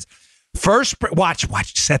liberal friends. First, watch,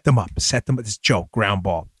 set them up. This is Joe, ground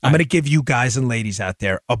ball. I'm going to give you guys and ladies out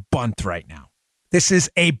there a bunt right now. This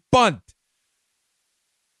is a bunt.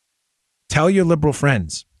 Tell your liberal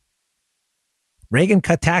friends. Reagan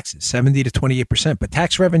cut taxes 70 to 28%, but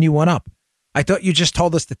tax revenue went up. I thought you just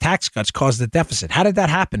told us the tax cuts caused the deficit. How did that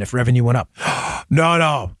happen if revenue went up?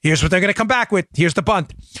 No. Here's what they're going to come back with. Here's the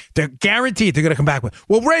bunt. They're guaranteed they're going to come back with.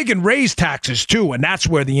 Well, Reagan raised taxes too, and that's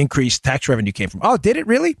where the increased tax revenue came from. Oh, did it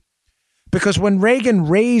really? Because when Reagan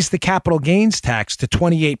raised the capital gains tax to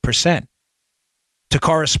 28% to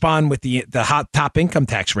correspond with the top income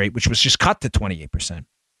tax rate, which was just cut to 28%,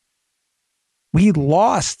 we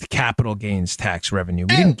lost capital gains tax revenue.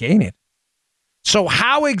 We didn't gain it. So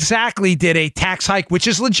how exactly did a tax hike, which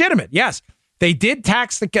is legitimate? Yes, they did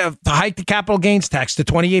hike the capital gains tax to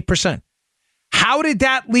 28%. How did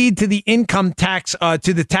that lead to the income tax,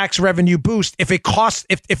 to the tax revenue boost if it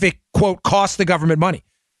quote cost the government money?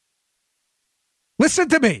 Listen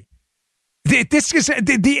to me. This is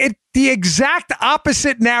the exact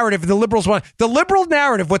opposite narrative the liberals want. The liberal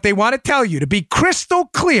narrative, what they want to tell you, to be crystal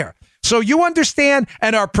clear, so you understand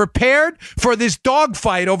and are prepared for this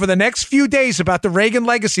dogfight over the next few days about the Reagan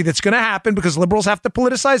legacy that's going to happen because liberals have to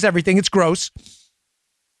politicize everything. It's gross.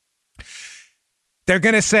 They're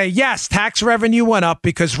going to say, yes, tax revenue went up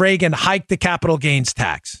because Reagan hiked the capital gains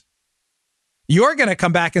tax. You're going to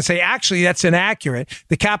come back and say, actually, that's inaccurate.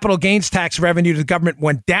 The capital gains tax revenue to the government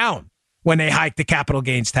went down when they hiked the capital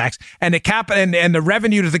gains tax, and the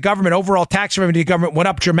revenue to the government, overall tax revenue to the government, went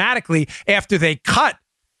up dramatically after they cut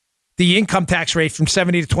the income tax rate from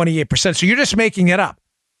 70 to 28%. So you're just making it up.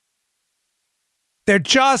 They're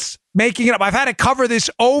just making it up. I've had to cover this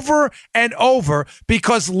over and over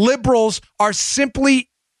because liberals are simply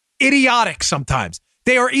idiotic sometimes.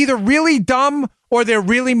 They are either really dumb or they're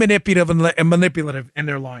really manipulative and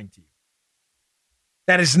they're lying to you.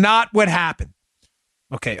 That is not what happened.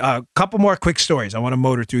 Okay, a couple more quick stories. I want to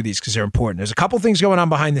motor through these because they're important. There's a couple things going on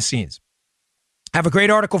behind the scenes. I have a great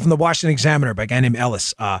article from the Washington Examiner by a guy named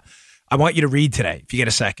Ellis. I want you to read today, if you get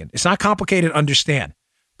a second. It's not complicated to understand.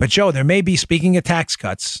 But, Joe, there may be, speaking of tax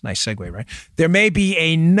cuts, nice segue, right? There may be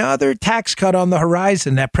another tax cut on the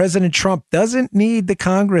horizon that President Trump doesn't need the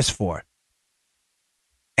Congress for.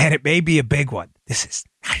 And it may be a big one. This is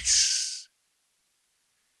nice.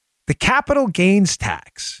 The capital gains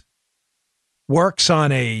tax works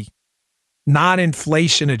on a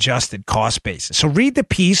non-inflation adjusted cost basis. So read the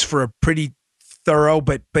piece for a pretty thorough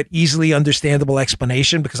but easily understandable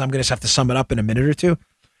explanation, because I'm going to have to sum it up in a minute or two.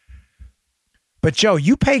 But Joe,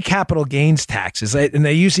 you pay capital gains taxes, and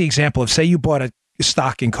they use the example of, say you bought a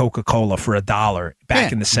stock in Coca-Cola for $1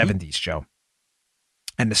 back in the 70s, Joe.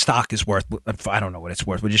 And the stock is worth, I don't know what it's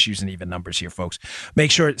worth. We're just using even numbers here, folks. Make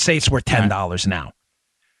sure, say it's worth $10 now.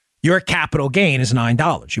 Your capital gain is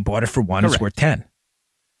 $9. You bought it for $1, it's worth $10.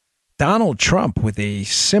 Donald Trump, with a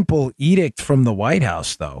simple edict from the White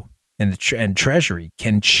House, though, and Treasury,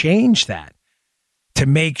 can change that to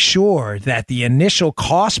make sure that the initial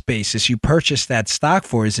cost basis you purchased that stock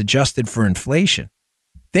for is adjusted for inflation.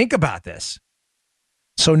 Think about this.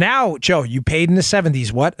 So now, Joe, you paid in the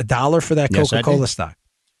 70s, what? $1 for that Coca-Cola stock.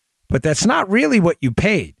 But that's not really what you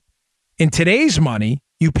paid. In today's money,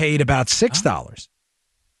 you paid about $6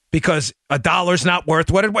 because $1's not worth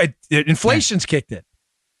what inflation's kicked in.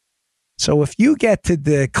 So if you get to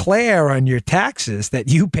declare on your taxes that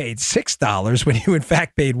you paid $6 when you in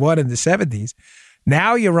fact paid $1 in the 70s,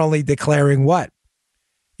 now you're only declaring what?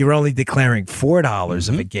 You're only declaring $4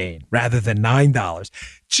 of a gain rather than $9.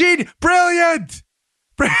 Gee, brilliant!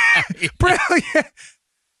 Brilliant!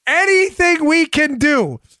 Anything we can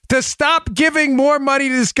do to stop giving more money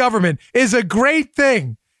to this government is a great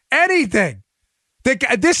thing. Anything.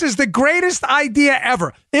 This is the greatest idea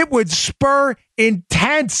ever. It would spur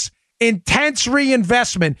intense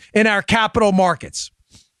reinvestment in our capital markets.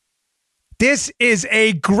 This is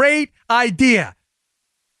a great idea.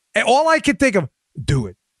 And all I can think of, do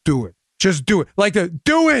it. Just do it.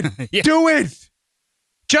 Do it.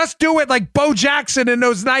 Just do it like Bo Jackson in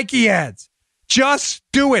those Nike ads. Just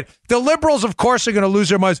do it. The liberals, of course, are going to lose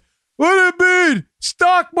their minds. What do you mean?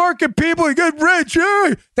 Stock market people get rich.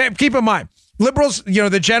 Hey. Keep in mind, liberals, they're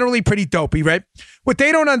generally pretty dopey, right? What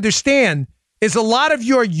they don't understand is a lot of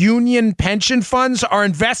your union pension funds are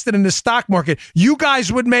invested in the stock market. You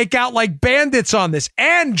guys would make out like bandits on this.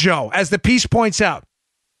 And, Joe, as the piece points out,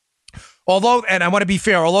 although, and I want to be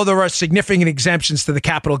fair, although there are significant exemptions to the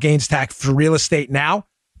capital gains tax for real estate now,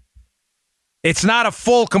 it's not a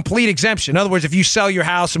full, complete exemption. In other words, if you sell your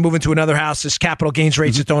house and move into another house, there's capital gains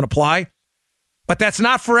rates that don't apply. But that's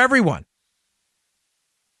not for everyone.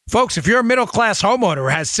 Folks, if you're a middle-class homeowner who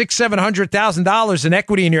has $600,000-$700,000 in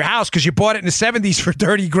equity in your house because you bought it in the 70s for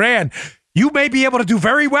 $30,000, you may be able to do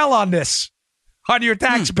very well on this, on your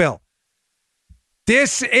tax bill.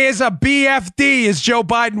 This is a BFD, as Joe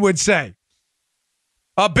Biden would say.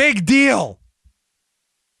 A big deal.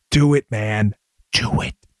 Do it, man. Do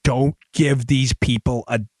it. Don't give these people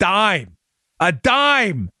a dime. A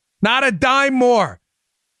dime. Not a dime more.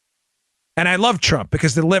 And I love Trump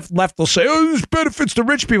because the left will say, oh, this benefits the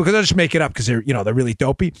rich people, because they'll just make it up because they're really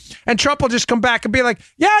dopey. And Trump will just come back and be like,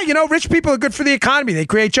 yeah, rich people are good for the economy. They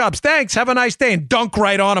create jobs. Thanks. Have a nice day. And dunk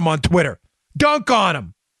right on him on Twitter. Dunk on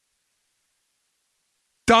him.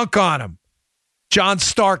 Dunk on him. John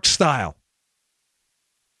Stark style.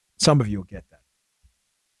 Some of you will get that.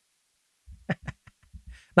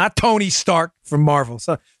 Not Tony Stark from Marvel.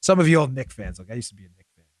 So, some of you old Nick fans. Look, I used to be a Nick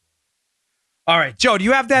fan. All right, Joe, do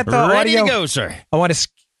you have that audio? Ready to go, sir. I want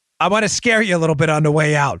to scare you a little bit on the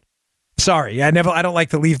way out. Sorry, I don't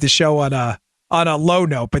like to leave the show on a low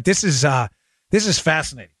note, but this is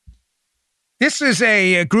fascinating. This is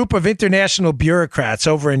a group of international bureaucrats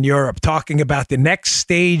over in Europe talking about the next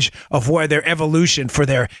stage of their evolution for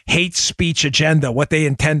their hate speech agenda, what they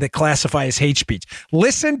intend to classify as hate speech.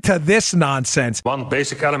 Listen to this nonsense. One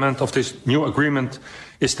basic element of this new agreement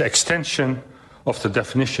is the extension of the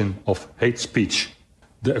definition of hate speech.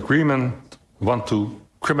 The agreement wants to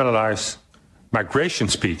criminalize migration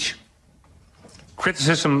speech.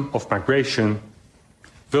 Criticism of migration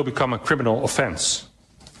will become a criminal offense.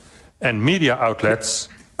 And media outlets,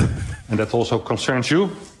 and that also concerns you,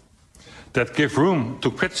 that give room to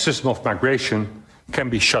criticism of migration can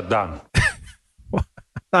be shut down.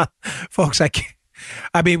 Folks,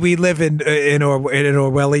 we live in an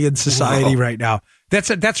Orwellian society right now.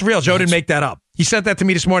 That's real. Joe didn't make that up. He sent that to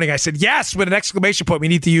me this morning. I said, yes, with an exclamation point. We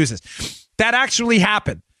need to use this. That actually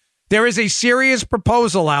happened. There is a serious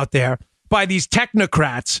proposal out there by these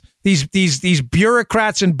technocrats, these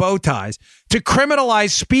bureaucrats in bow ties, to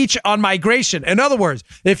criminalize speech on migration. In other words,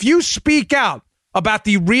 if you speak out about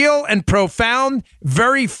the real and profound,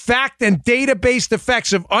 very fact and data-based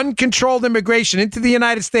effects of uncontrolled immigration into the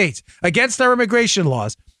United States against our immigration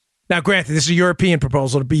laws. Now, granted, this is a European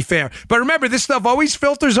proposal, to be fair. But remember, this stuff always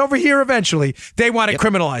filters over here eventually. They want to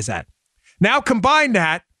criminalize that. Now combine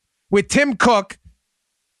that with Tim Cook,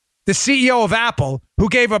 the CEO of Apple, who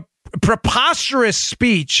gave a preposterous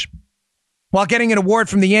speech while getting an award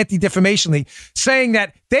from the Anti-Defamation League, saying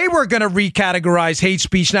that they were going to recategorize hate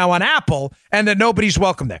speech now on Apple and that nobody's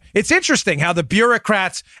welcome there. It's interesting how the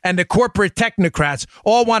bureaucrats and the corporate technocrats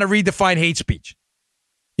all want to redefine hate speech.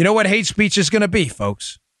 You know what hate speech is going to be,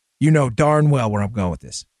 folks? You know darn well where I'm going with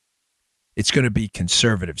this. It's going to be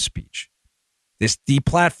conservative speech. This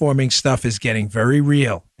deplatforming stuff is getting very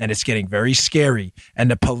real, and it's getting very scary, and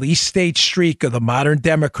the police state streak of the modern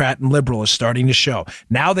Democrat and liberal is starting to show.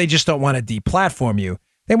 Now they just don't want to deplatform you.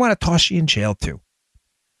 They want to toss you in jail, too.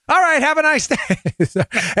 All right, have a nice day.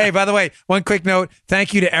 Hey, by the way, one quick note.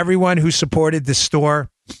 Thank you to everyone who supported the store.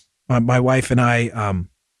 My wife and I,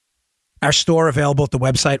 our store available at the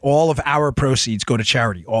website. All of our proceeds go to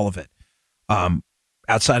charity, all of it.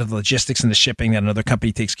 Outside of the logistics and the shipping that another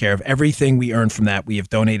company takes care of, everything we earn from that, we have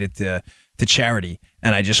donated to charity.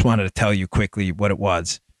 And I just wanted to tell you quickly what it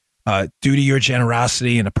was. Due to your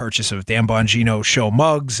generosity and the purchase of Dan Bongino Show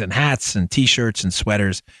mugs and hats and T-shirts and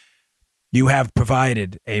sweaters, you have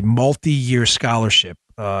provided a multi-year scholarship.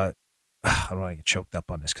 I don't want to get choked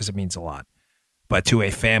up on this because it means a lot, but to a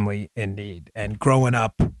family in need and growing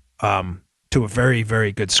up to a very,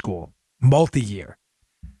 very good school, multi-year.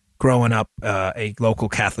 Growing up, a local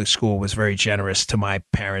Catholic school was very generous to my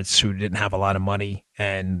parents who didn't have a lot of money,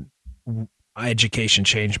 and education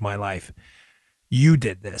changed my life. You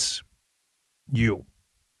did this. You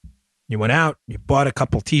went out, you bought a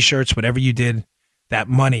couple T-shirts, whatever you did, that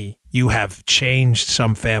money, you have changed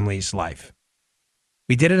some family's life.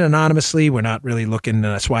 We did it anonymously. We're not really looking, and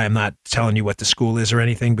that's why I'm not telling you what the school is or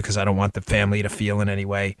anything, because I don't want the family to feel in any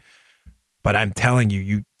way. But I'm telling you,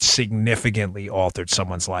 you significantly altered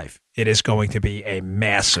someone's life. It is going to be a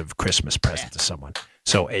massive Christmas present to someone.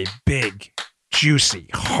 So a big, juicy,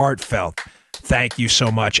 heartfelt thank you so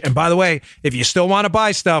much. And by the way, if you still want to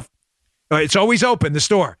buy stuff, it's always open, the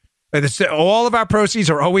store. All of our proceeds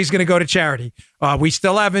are always going to go to charity. We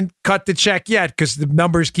still haven't cut the check yet because the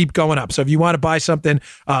numbers keep going up. So if you want to buy something,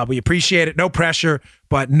 we appreciate it. No pressure,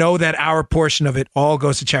 but know that our portion of it all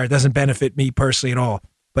goes to charity. It doesn't benefit me personally at all,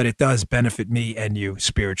 but it does benefit me and you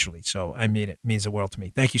spiritually. So I mean, it means the world to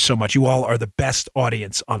me. Thank you so much. You all are the best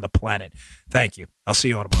audience on the planet. Thank you. I'll see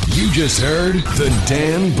you all tomorrow. You just heard the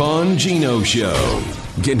Dan Bongino Show.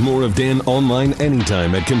 Get more of Dan online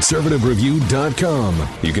anytime at conservativereview.com.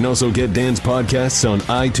 You can also get Dan's podcasts on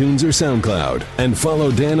iTunes or SoundCloud. And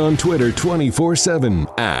follow Dan on Twitter 24/7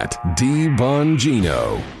 at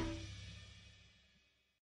DBongino.